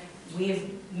 and then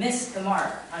we've missed the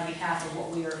mark on behalf of what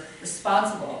we are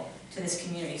responsible to this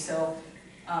community. So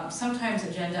sometimes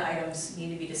agenda items need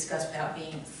to be discussed without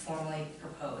being formally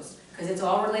proposed, because it's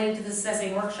all related to the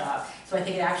assessing workshop. So I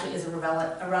think it actually is a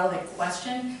relevant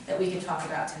question that we can talk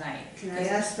about tonight. Can I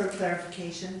ask for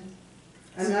clarification?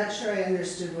 I'm not sure I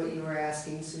understood what you were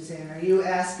asking, Suzanne. Are you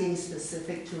asking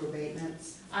specific to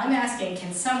abatements? I'm asking,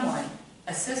 can someone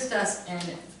assist us in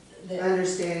the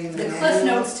Understanding the cliff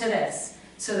manual? notes to this,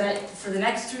 so that for the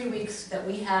next 3 weeks that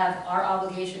we have our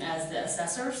obligation as the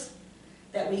assessors,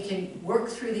 that we can work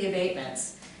through the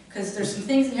abatements? Because there's some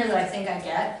things in here that I think I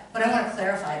get, but I want to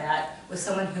clarify that with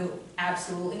someone who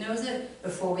absolutely knows it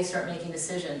before we start making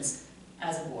decisions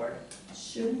as a board.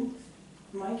 Shouldn't,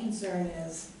 my concern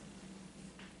is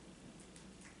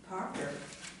Parker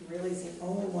really is the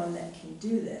only one that can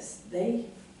do this. They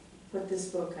put this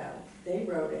book out, they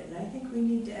wrote it, and I think we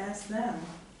need to ask them,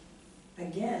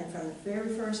 again, from the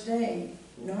very first day,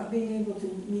 not being able to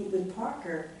meet with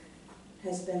Parker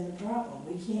has been the problem.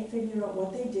 We can't figure out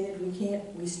what they did,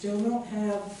 we still don't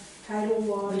have title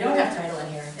law. We don't have title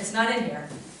in here, it's not in here.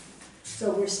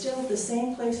 So we're still at the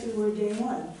same place we were day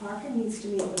one. Parker needs to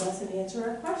meet with us and answer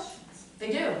our questions.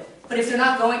 They do, but if they're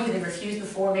not going to, they refused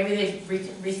before, maybe they've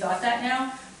rethought that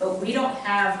now, but we don't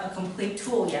have a complete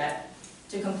tool yet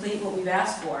to complete what we've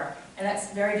asked for, and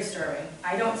that's very disturbing.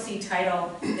 I don't see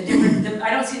title, I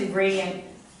don't see the gradient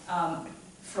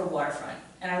for waterfront,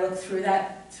 and I looked through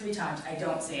that 3 times, I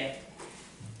don't see it.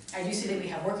 I do see that we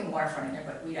have working waterfront in there,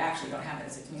 but we actually don't have it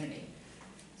as a community.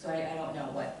 So I don't know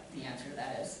what the answer to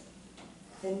that is.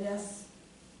 And that's,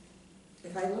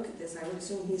 if I look at this, I would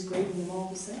assume he's grading them all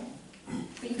the same.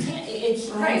 But you can't, it's,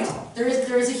 right, there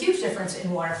is a huge difference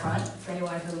in waterfront for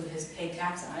anyone who has paid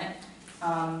tax on it.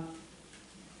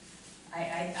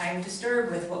 I'm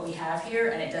disturbed with what we have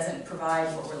here, and it doesn't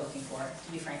provide what we're looking for,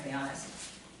 to be frankly honest.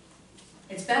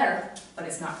 It's better, but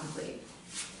it's not complete.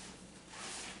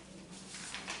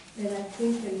 And I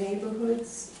think the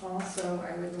neighborhoods also,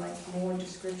 I would like more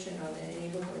description on the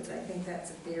neighborhoods. I think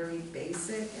that's very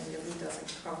basic and really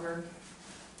doesn't cover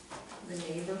the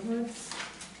neighborhoods.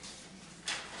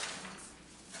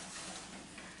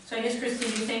 So I guess,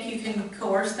 Christine, do you think you can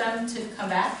coerce them to come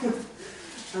back?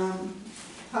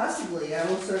 Possibly, I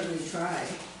will certainly try.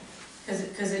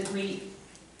 Because we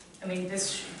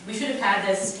should have had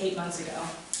this 8 months ago,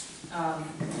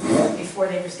 before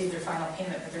they received their final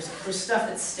payment, but there's stuff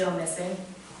that's still missing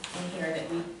in here that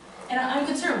and I'm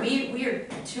concerned, we are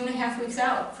 2.5 weeks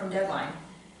out from deadline.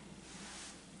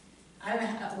 I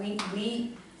don't know,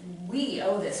 we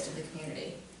owe this to the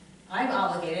community. I'm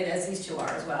obligated, as these two are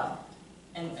as well,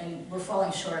 and we're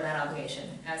falling short of that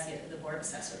obligation as the Board of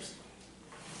Assessors.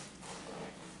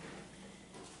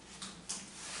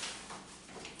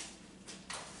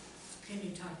 Can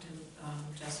you talk to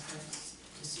Jessica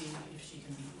to see if she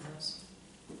can meet with us?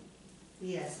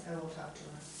 Yes, I will talk to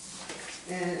her.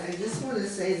 And I just want to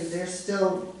say that they're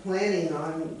still planning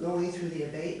on going through the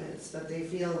abatements, but they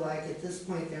feel like at this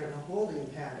point they're in a holding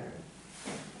pattern.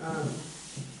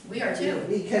 We are too.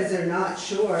 Because they're not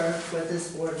sure what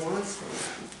this board wants from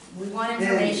them. We want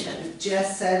information. And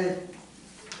Jess said it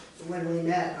when we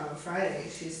met on Friday.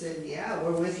 She said, yeah,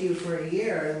 we're with you for a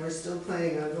year and we're still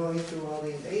planning on going through all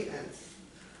the abatements.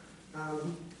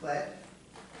 But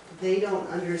they don't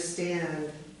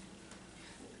understand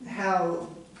how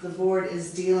the board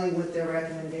is dealing with their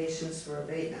recommendations for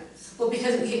abatements. Well,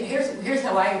 because here's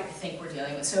how I think we're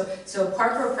dealing with. So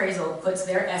Parker Appraisal puts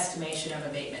their estimation of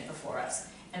abatement before us,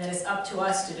 and then it's up to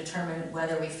us to determine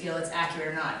whether we feel it's accurate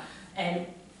or not. And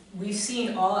we've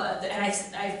seen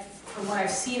from what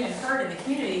I've seen and heard in the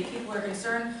community, people are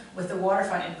concerned with the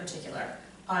waterfront in particular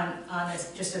on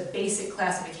this, just a basic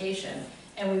classification,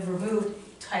 and we've removed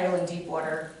tidal and deep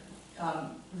water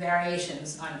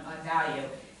variations on value.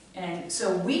 And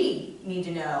so we need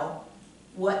to know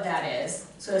what that is.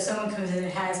 So if someone comes in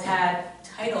and has had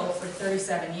title for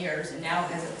 37 years and now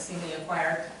has seemingly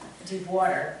acquired deep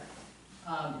water,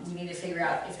 we need to figure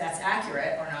out if that's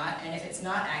accurate or not, and if it's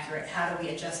not accurate, how do we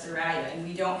adjust the value? And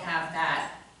we don't have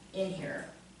that in here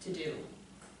to do.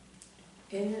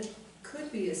 And it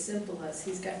could be as simple as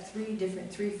he's got 3 different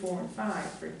 3, 4, and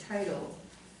 5 for title.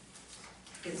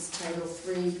 It's Title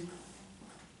 3.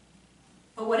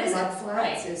 But what is it? Mud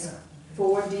flats is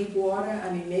 4 deep water. I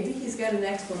mean, maybe he's got an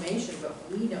explanation, but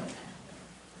we don't have.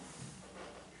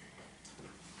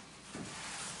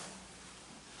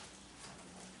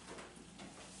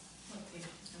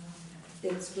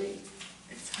 It's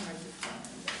hard to find.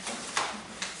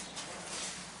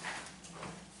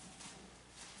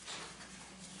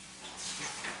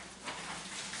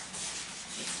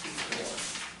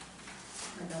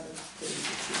 Another page.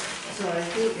 So I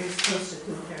think you're supposed to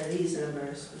compare these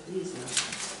numbers with these numbers.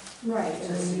 Right,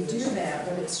 and when you do that,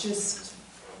 but it's just.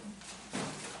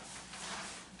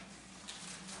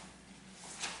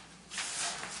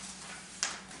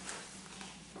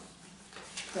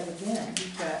 But again,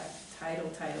 you've got title.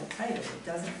 It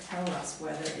doesn't tell us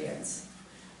whether it's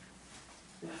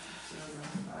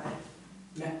number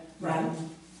 5. Madam,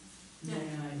 may I?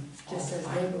 Just says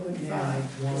I- neighborhood may I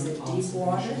 5. one Is it deep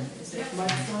water? observation? Is it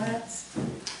mud flats?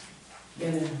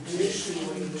 In addition to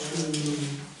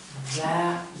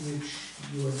that which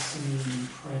you are seeing in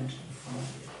print in front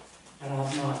of you, and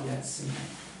I've not yet seen it,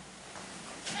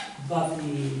 but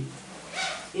the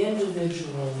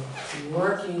individual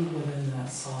working within that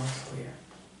software,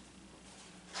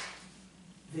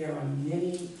 there are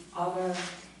many other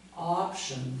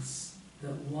options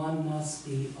that one must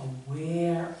be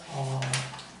aware of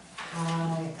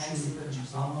how to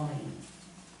combine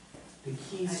the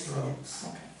keystrokes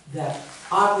Okay. that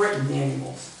I've written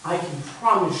manuals. I can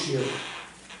promise you,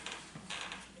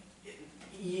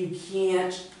 you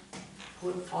can't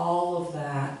put all of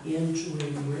that into a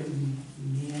written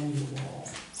manual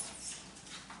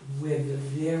with the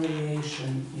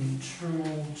variation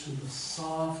internal to the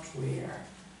software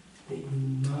that you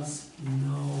must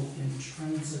know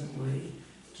intrinsically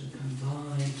to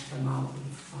combine to come out with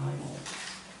a final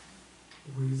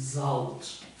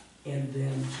result and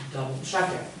then to double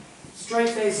check it. Straight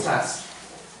face test.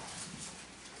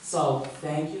 So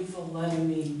thank you for letting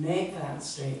me make that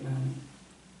statement.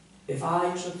 If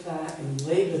I took that and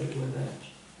labored with it,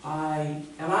 and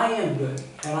I am good,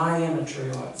 and I am a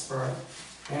trail expert,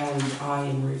 and I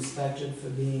am respected for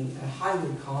being a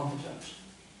highly competent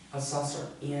assessor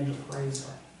and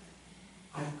appraiser.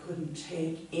 I couldn't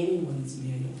take anyone's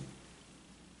manual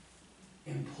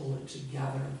and pull it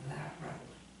together that readily.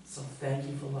 So thank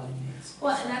you for letting me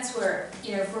explain. Well, and that's where,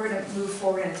 if we're gonna move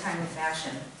forward in a timely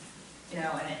fashion, and I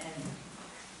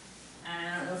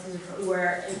don't know if this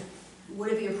is,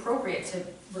 would it be appropriate to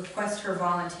request her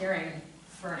volunteering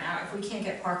for an hour? If we can't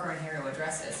get Parker in here to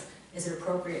address this, is it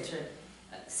appropriate to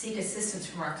seek assistance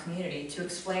from our community to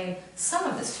explain some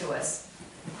of this to us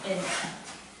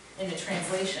in the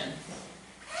translation?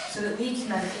 So that we can,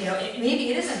 maybe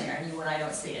it is in there and you and I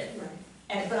don't see it.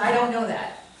 But I don't know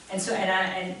that. And so,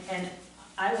 I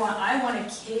want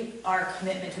to keep our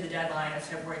commitment to the deadline of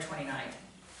February 29th,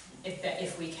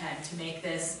 if we can, to make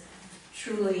this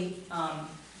truly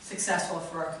successful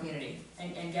for our community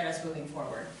and get us moving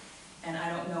forward. And I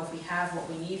don't know if we have what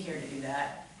we need here to do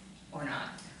that or not.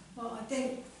 Well, I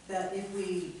think that if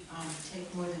we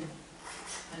take more than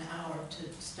an hour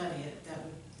to study it, that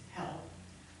would help.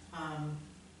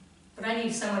 But I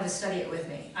need someone to study it with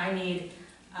me. I need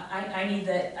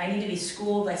to be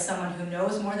schooled by someone who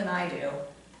knows more than I do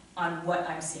on what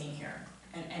I'm seeing here.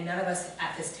 And none of us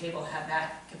at this table have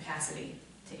that capacity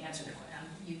to answer the question.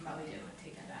 You probably do, I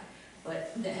take that back.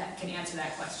 But that can answer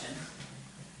that question.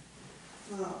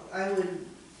 Well, I would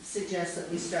suggest that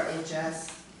we start with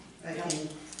Jess. I can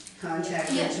contact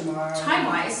her Yeah, tomorrow.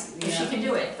 Time-wise, if she Yeah. can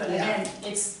do it, but Yeah. again,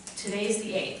 today's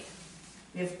the 8th.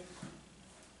 We have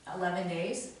 11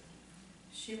 days.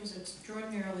 She was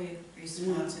extraordinarily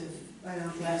responsive. I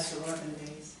don't think it's 11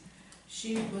 days.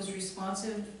 She was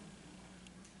responsive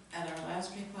at our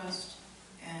last request,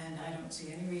 and I don't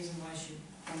see any reason why she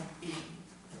won't be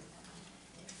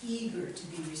eager to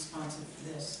be responsive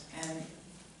to this. And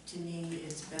to me,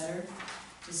 it's better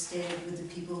to stay with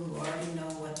the people who already know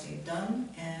what they've done,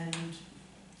 and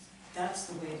that's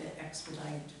the way to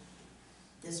expedite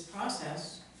this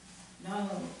process.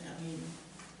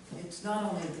 It's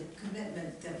not only the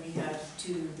commitment that we have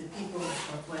to the people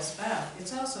of West Bath,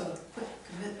 it's also a quick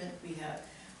commitment we have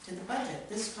to the budget.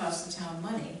 This costs the town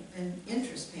money and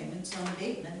interest payments on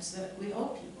abatements that we owe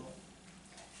people.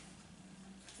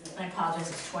 I apologize,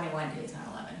 it's 21 days, not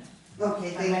 11. Okay,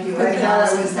 I thank might you. put I that thought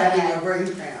I on was the having bag. a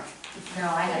brain cramp. No,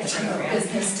 I had to bring it around.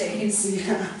 Business days.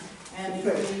 Yeah. And if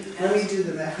But we, let me do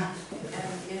the math.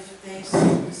 and if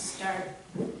they start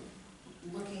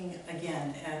looking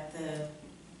again at the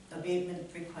abatement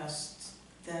requests,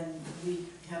 then we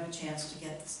have a chance to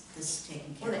get this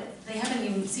taken Well, care of. they haven't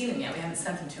even seen them yet, we haven't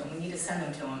sent them to them, we need to send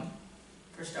them to them,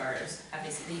 for starters.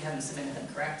 Obviously, you haven't submitted them,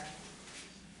 correct?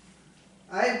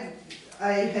 I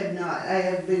have not. I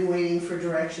have been waiting for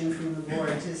direction from the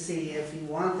board to see if you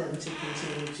want them to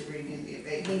continue to review the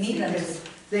abatements. We need them to, Because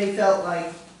they felt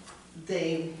like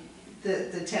the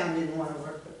town didn't want to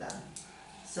work with them.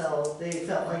 So they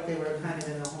felt like they were kind of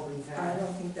in a holding I pattern.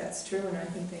 don't think that's true, and I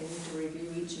think they need to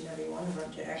review each and every one of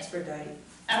them to expedite.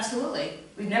 absolutely,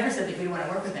 we've never said that we want to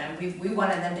work with them, we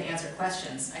wanted them to answer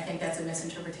questions. I think that's a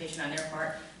misinterpretation on their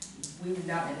part. We've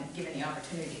not been given the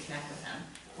opportunity to connect with them.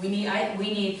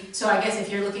 So I guess if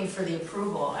you're looking for the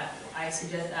approval,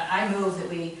 I move that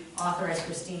we authorize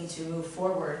Christine to move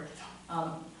forward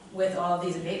with all of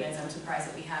these abatements. I'm surprised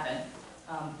that we haven't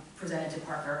presented to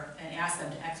Parker and asked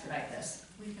them to expedite this.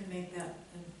 We can make that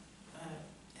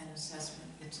an assessment,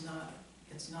 it's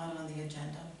not on the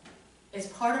agenda. It's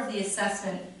part of the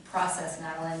assessment process,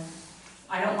 Madeline.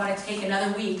 I don't wanna take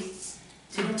another week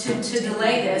to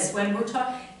delay this when we're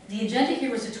the agenda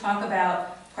here was to talk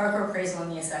about Parker appraisal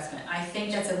and the assessment. I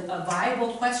think that's a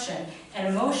viable question and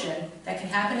a motion that can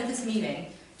happen at this meeting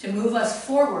to move us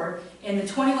forward in the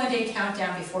 21-day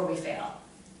countdown before we fail.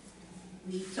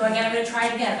 So again, I'm gonna try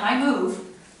it again. I move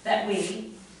that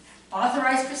we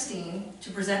authorize Christine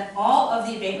to present all of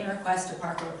the abatement requests to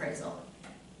Parker appraisal.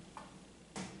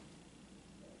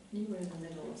 You were in the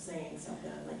middle of saying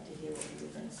something, I'd like to hear what you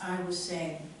were going to say. I was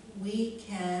saying, we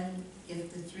can,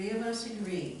 if the three of us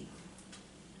agree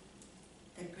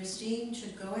that Christine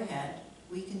should go ahead,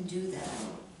 we can do that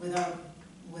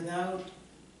without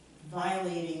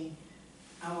violating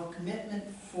our commitment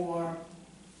for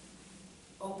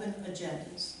open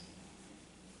agendas.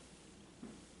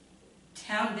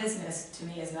 Town business, to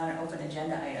me, is not an open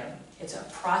agenda item. It's a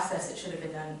process that should have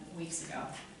been done weeks ago.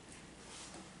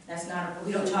 That's not,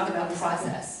 we don't talk about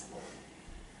process.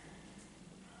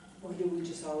 Or do we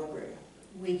just all agree?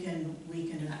 We can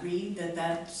agree that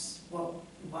that's what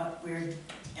we're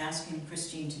asking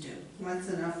Christine to do. That's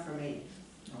enough for me.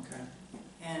 Okay.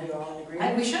 And We all in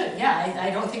agreement? We should, yeah. I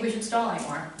don't think we should stall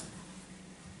anymore.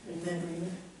 In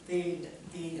agreement?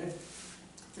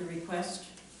 the request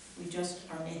we just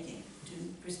are making to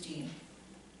Christine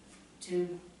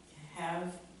to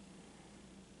have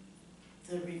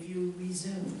the review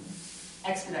resume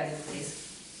Expedited, please.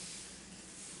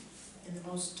 in the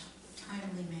most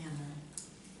timely manner.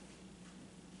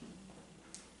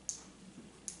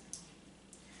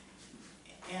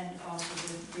 And also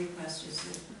the request is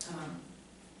that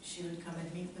she would come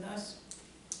and meet with us.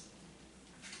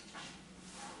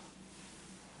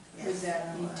 Does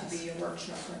that need to be a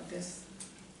workshop like this?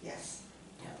 Yes.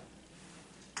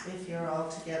 Yeah. If you're all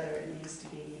together, it needs to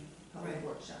be a public Right.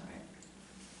 workshop.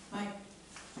 Mike?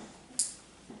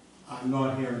 I'm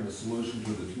not hearing the solution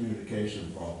to the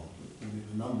communication problem. I mean,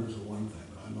 the numbers are one thing,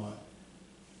 but I'm not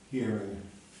hearing.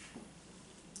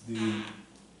 The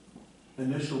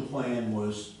initial plan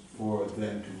was for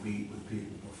them to meet with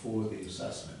people before the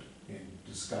assessment and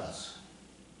discuss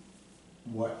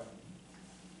what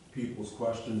people's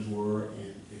questions were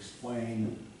and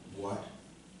explain what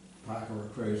Parker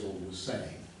Appraisal was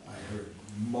saying. I heard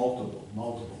multiple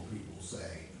people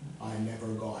say, I never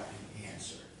got an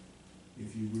answer.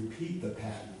 If you repeat the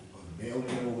pattern of mailing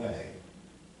it away,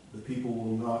 the people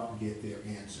will not get their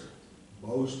answer.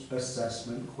 Most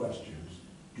assessment questions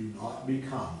do not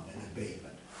become an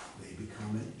abatement. They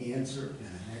become an answer and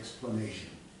an explanation.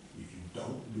 If you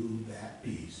don't do that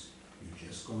piece, you're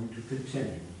just going to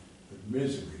continue the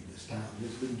misery this town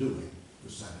has been doing for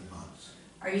 7 months.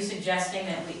 Are you suggesting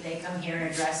that they come here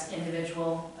and address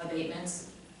individual abatements?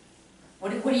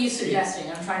 What are you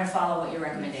suggesting? I'm trying to follow what your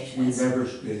recommendation is.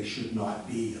 They should not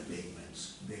be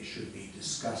abatements. They should be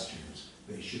discussions.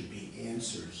 They should be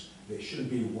answers. They should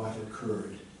be what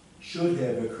occurred, should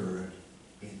have occurred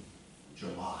in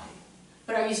July.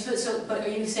 But are you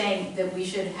saying that we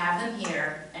should have them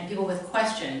here and people with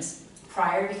questions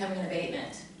prior to becoming an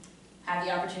abatement have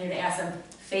the opportunity to ask them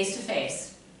face to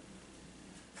face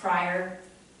prior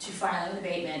to filing an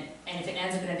abatement, and if it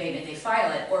ends up in abatement, they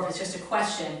file it, or if it's just a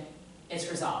question, it's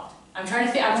resolved? I'm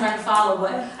trying to follow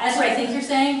that's what I think you're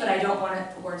saying, but I don't want to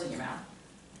put words in your mouth.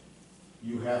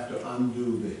 You have to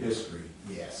undo the history,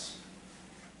 yes.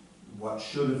 What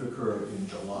should have occurred in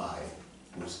July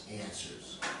was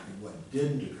answers, and what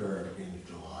didn't occur in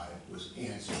July was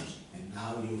answers, and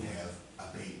now you have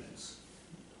abatements.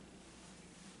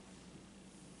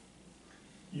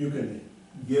 You can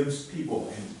give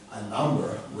people a number,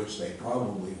 which they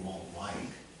probably won't like,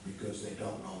 because they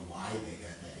don't know why they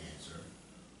got that answer,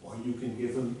 or you can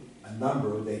give them a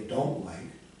number they don't like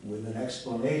with an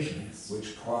explanation,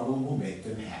 which probably will make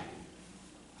them happy.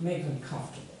 Make them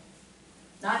comfortable.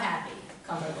 Not happy,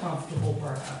 Comfortable. comfortable. Comfortable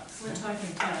perhaps. We're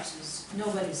talking taxes.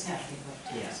 Nobody's happy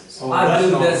about taxes. Oh, I that's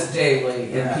do not- this daily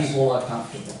and Yes. people are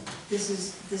comfortable. This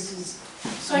is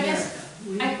So I guess,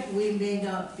 America. We may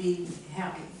not be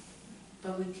happy,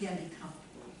 but we can be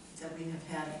comfortable that we have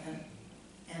had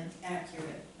an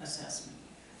accurate assessment.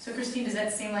 so Christine, does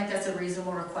that seem like that's a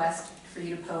reasonable request for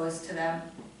you to pose to them?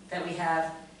 That we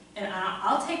have, and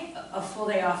I'll take a full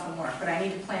day off from work, but I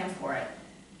need to plan for it.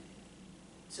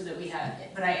 So that we have,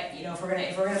 but if we're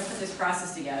gonna put this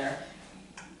process together,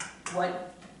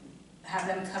 have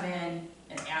them come in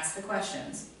and ask the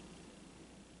questions,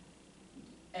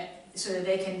 so that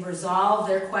they can resolve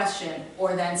their question,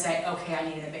 or then say, okay, I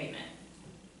need an abatement.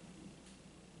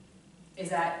 Is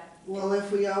that, Well, if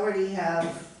we already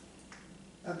have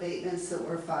abatements that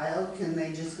were filed, can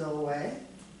they just go away?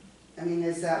 I mean,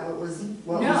 is that what was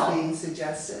No. being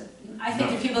suggested? I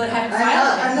think the people that haven't I'm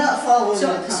filed it. not following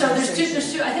the So conversation.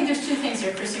 there's two, I think there's two things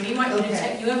here, Christine, you want me to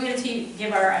Okay. you want me to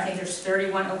give our, I think there's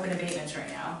 31 open abatements right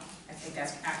now. I think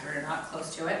that's accurate or not,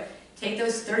 close to it. Take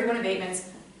those 31 abatements,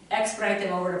 expedite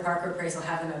them over to Parker Appraisal,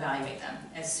 have them evaluate them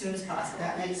as soon as possible.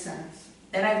 That makes sense.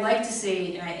 Then I'd like to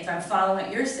see, and if I'm following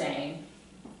what you're saying,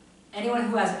 anyone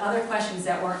who has other questions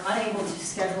that were unable to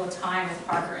schedule a time with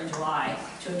Parker in July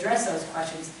to address those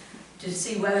questions, to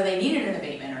see whether they needed an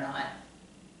abatement or not,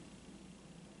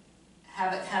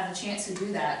 have a chance to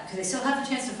do that, because they still have a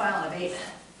chance to file an abatement.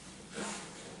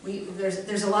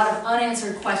 There's a lot of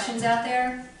unanswered questions out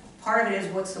there. Part of it is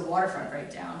what's the waterfront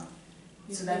breakdown?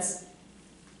 So that's,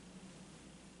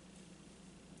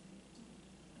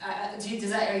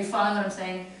 are you following what I'm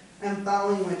saying? I'm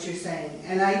following what you're saying,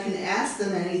 and I can ask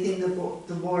them anything the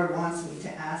board wants me to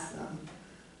ask them,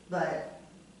 but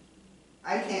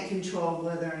I can't control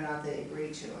whether or not they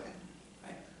agree to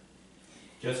it.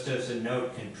 Just as a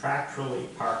note, contractually,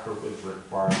 Parker was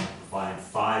required to provide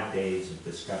 5 days of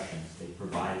discussions. They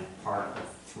provided part of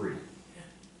 3.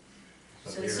 So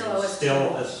So they there still owe is us still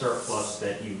 2. a surplus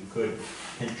that you could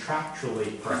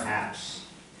contractually perhaps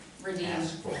Redeem,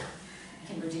 ask for.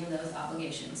 can redeem those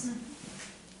obligations.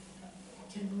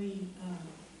 Can we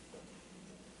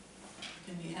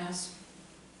ask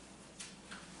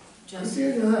Could just,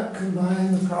 you not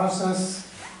combine the process?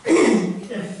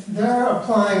 If they're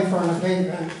applying for an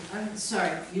abatement, I'm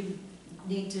sorry, you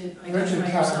need to Richard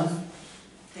identify yourself. Todd.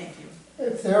 Thank you.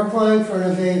 if they're applying for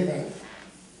an abatement,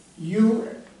 you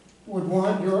would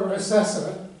want your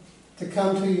assessor to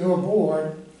come to your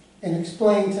board and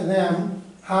explain to them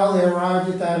how they arrived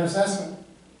at that assessment.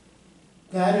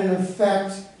 That in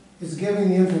effect is giving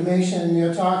the information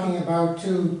you're talking about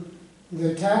to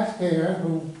the taxpayer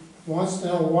who wants to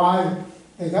know why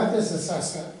they got this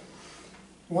assessment.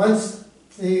 Once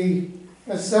the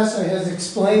assessor has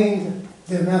explained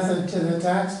the method to the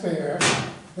taxpayer,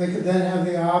 they could then have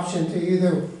the option to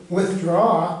either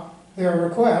withdraw their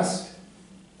request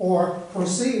or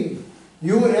proceed.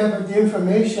 You would have the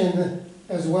information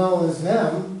as well as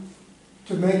them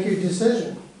to make your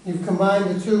decision. You've combined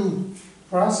the two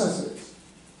processes.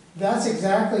 That's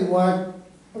exactly what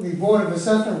the Board of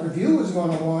Assessment Review is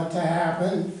going to want to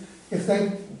happen if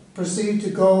they proceed to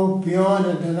go beyond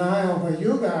a denial by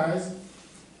you guys.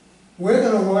 We're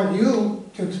going to want you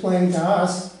to explain to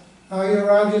us how you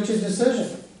arrived at your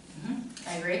decision.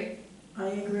 I agree. I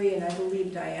agree, and I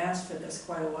believed I asked for this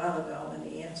quite a while ago, and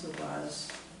the answer was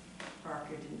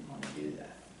Parker didn't want to do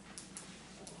that.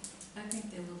 I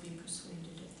think they will be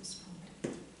persuaded at this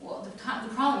point. Well, the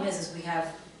problem is we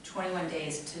have 21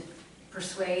 days to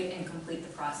persuade and complete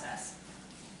the process.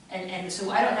 And so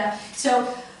I don't know,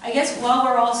 so I guess while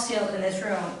we're all still in this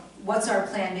room, what's our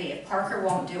plan B? If Parker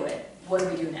won't do it, what do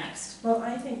we do next? Well,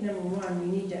 I think number one,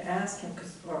 we need to ask him,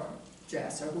 or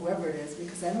Jess, or whoever it is,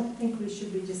 because I don't think we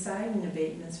should be deciding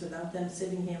abatements without them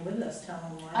sitting here with us,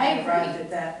 telling them I why they agree. arrived at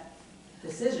that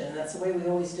decision. That's the way we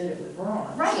always did it with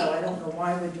Ron. Right. So I don't know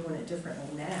why we're doing it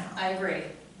differently now. I agree.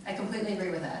 I completely agree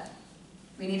with that.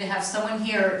 We need to have someone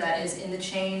here that is in the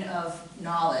chain of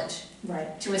knowledge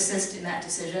Right. to assist in that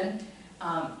decision.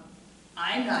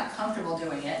 I'm not comfortable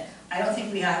doing it. I don't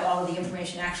think we have all of the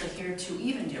information actually here to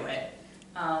even do it.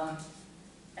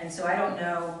 And so I don't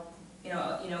know,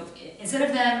 instead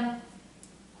of them,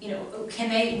 can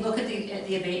they look at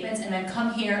the abatements and then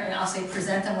come here and I'll say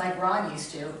present them like Ron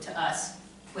used to us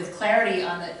with clarity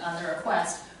on the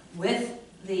request with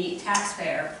the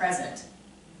taxpayer present?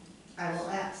 I will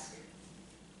ask.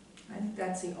 I think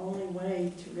that's the only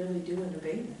way to really do an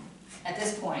abatement, At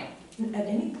this point, at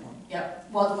any point. yep.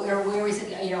 Well, where we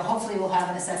said, hopefully we'll have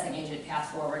an assessing agent path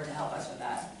forward to help us with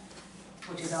that,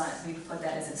 which is on, we put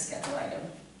that as a schedule item.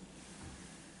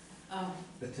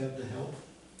 Attempt to help.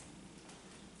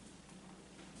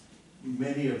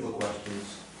 Many of the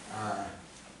questions are,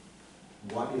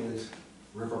 what is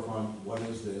riverfront, what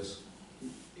is this?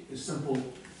 A simple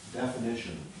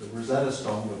definition, the Rosetta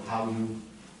Stone of how you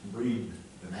read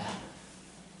the map.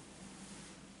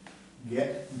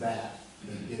 Get that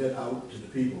and get it out to the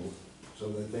people so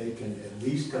that they can at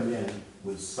least come in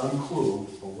with some clue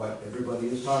of what everybody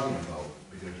is talking about.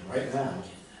 Because right now,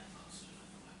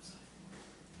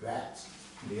 that's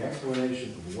the explanation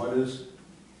of what is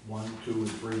 1, 2,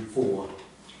 3, 4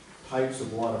 types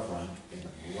of waterfront and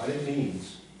what it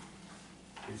means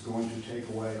is going to take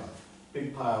away a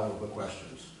big pile of the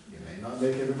questions. It may not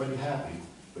make everybody happy,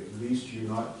 but at least you're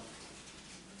not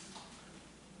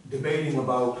debating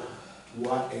about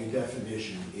what a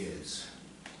definition is.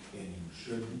 And you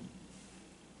should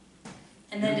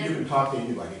And then, You can talk to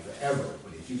anybody forever,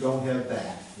 but if you don't have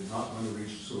that, you're not gonna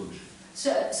reach a solution.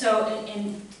 so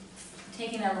in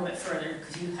taking that a little bit further,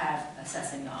 because you have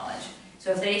assessing knowledge,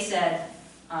 so if they said,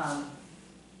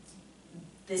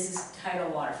 this is tidal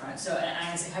waterfront, so, and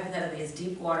I say hypothetically, is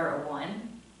deep water a 1,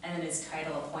 and then it's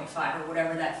tidal a 0.5, or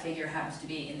whatever that figure happens to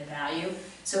be in the value.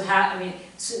 So how, I mean,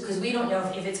 because we don't know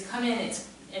if it's come in,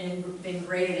 and been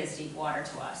graded as deep water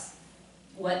to us,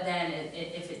 what then,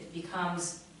 if it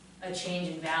becomes a change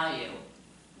in value,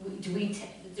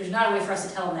 there's not a way for us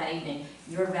to tell them that evening,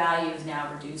 your value is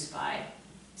now reduced by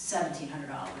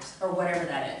 $1,700, or whatever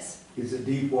that is. Is it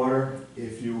deep water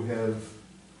if you have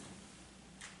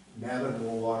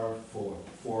navigable water for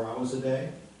 4 hours a day?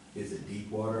 Is it deep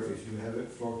water if you have it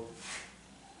for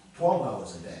 12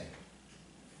 hours a day?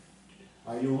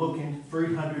 Are you looking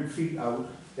 300 feet out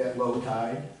at low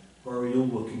tide, or are you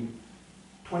looking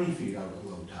 20 feet out at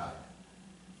low tide?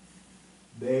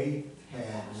 They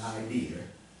had an idea,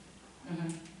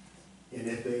 Mhm. and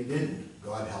if they didn't,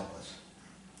 God help us.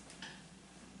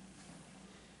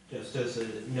 Just as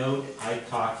a note, I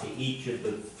talked to each of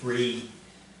the 3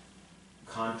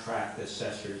 contract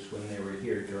assessors when they were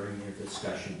here during their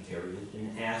discussion period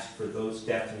and asked for those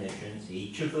definitions.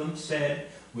 Each of them said,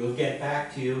 we'll get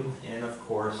back to you, and of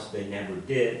course, they never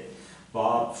did.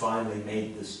 Bob finally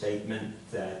made the statement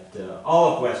that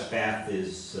all of West Bath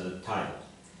is tidal.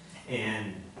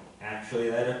 And actually,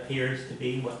 that appears to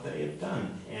be what they have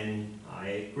done. And I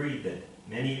agree that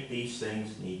many of these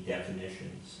things need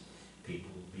definitions.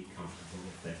 People will be comfortable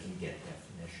if they can get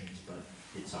definitions, but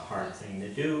it's a hard thing to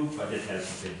do, but it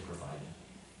hasn't been provided.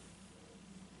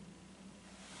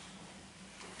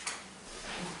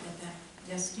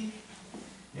 Yes, Steve?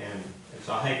 And it's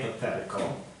a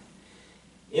hypothetical.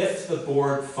 If the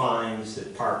board finds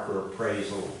that Parker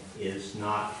Appraisal is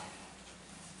not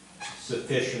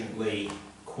sufficiently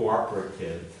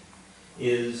cooperative,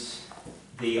 is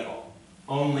the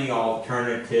only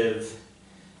alternative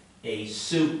a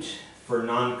suit for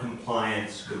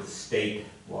noncompliance with state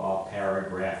law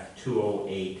paragraph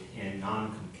 208 and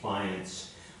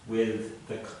noncompliance with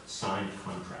the signed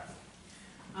contract?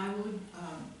 I would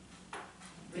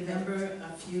remember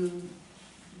a few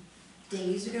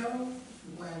days ago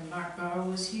when Mark Bauer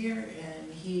was here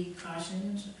and he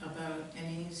cautioned about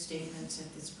any statements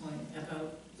at this point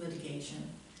about litigation.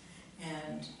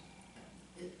 And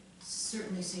it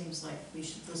certainly seems like we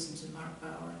should listen to Mark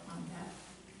Bauer on that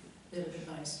bit of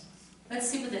advice. Let's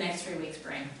see what the next 3 weeks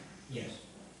bring, Yes,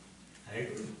 I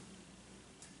agree.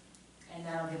 and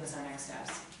that'll give us our next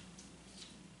steps.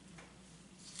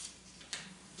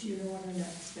 Do you know what our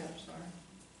next steps are?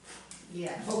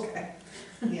 Yes, Okay.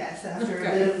 yes, after a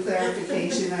bit of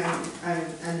clarification, I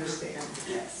understand,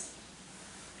 yes.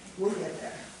 We'll get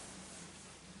there,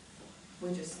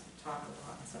 We just talk a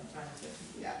lot sometimes.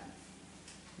 yeah.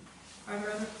 Are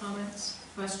there other comments,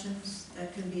 questions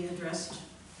that can be addressed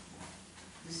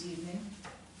this evening?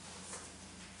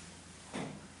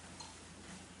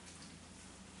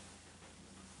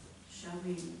 Shall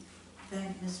we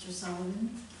thank Mr. Sullivan?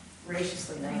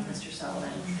 Graciously thank Mr. Sullivan.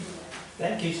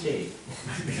 Thank you, Steve.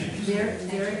 Very,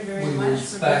 very, very We much for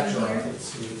respect being your here.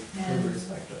 efforts, we And-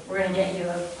 respect it. We're gonna get you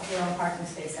your own parking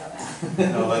space out back.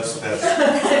 No, that's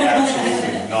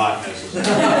absolutely not necessary.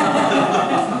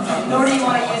 Nor do you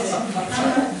wanna use it.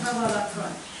 How about up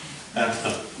front?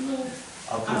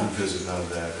 I'll come and visit on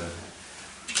that.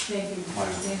 Thank you, My-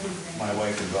 thank you. Frank. My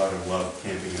wife and daughter love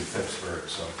camping in Pittsburgh,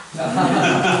 so.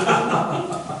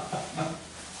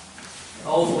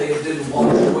 Hopefully it didn't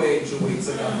wash away 2 weeks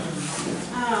ago.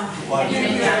 Why, Have you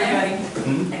been down there?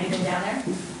 Hmm? Have you been down there?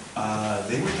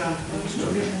 They were down to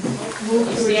Pittsburgh. Move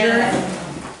You to stand adjourn. at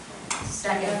that,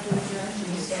 second,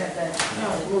 you stand at the, No,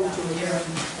 move to adjourn.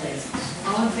 please.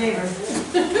 All in favor?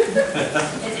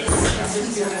 It's just,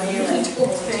 thank you.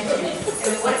 I mean,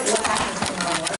 what,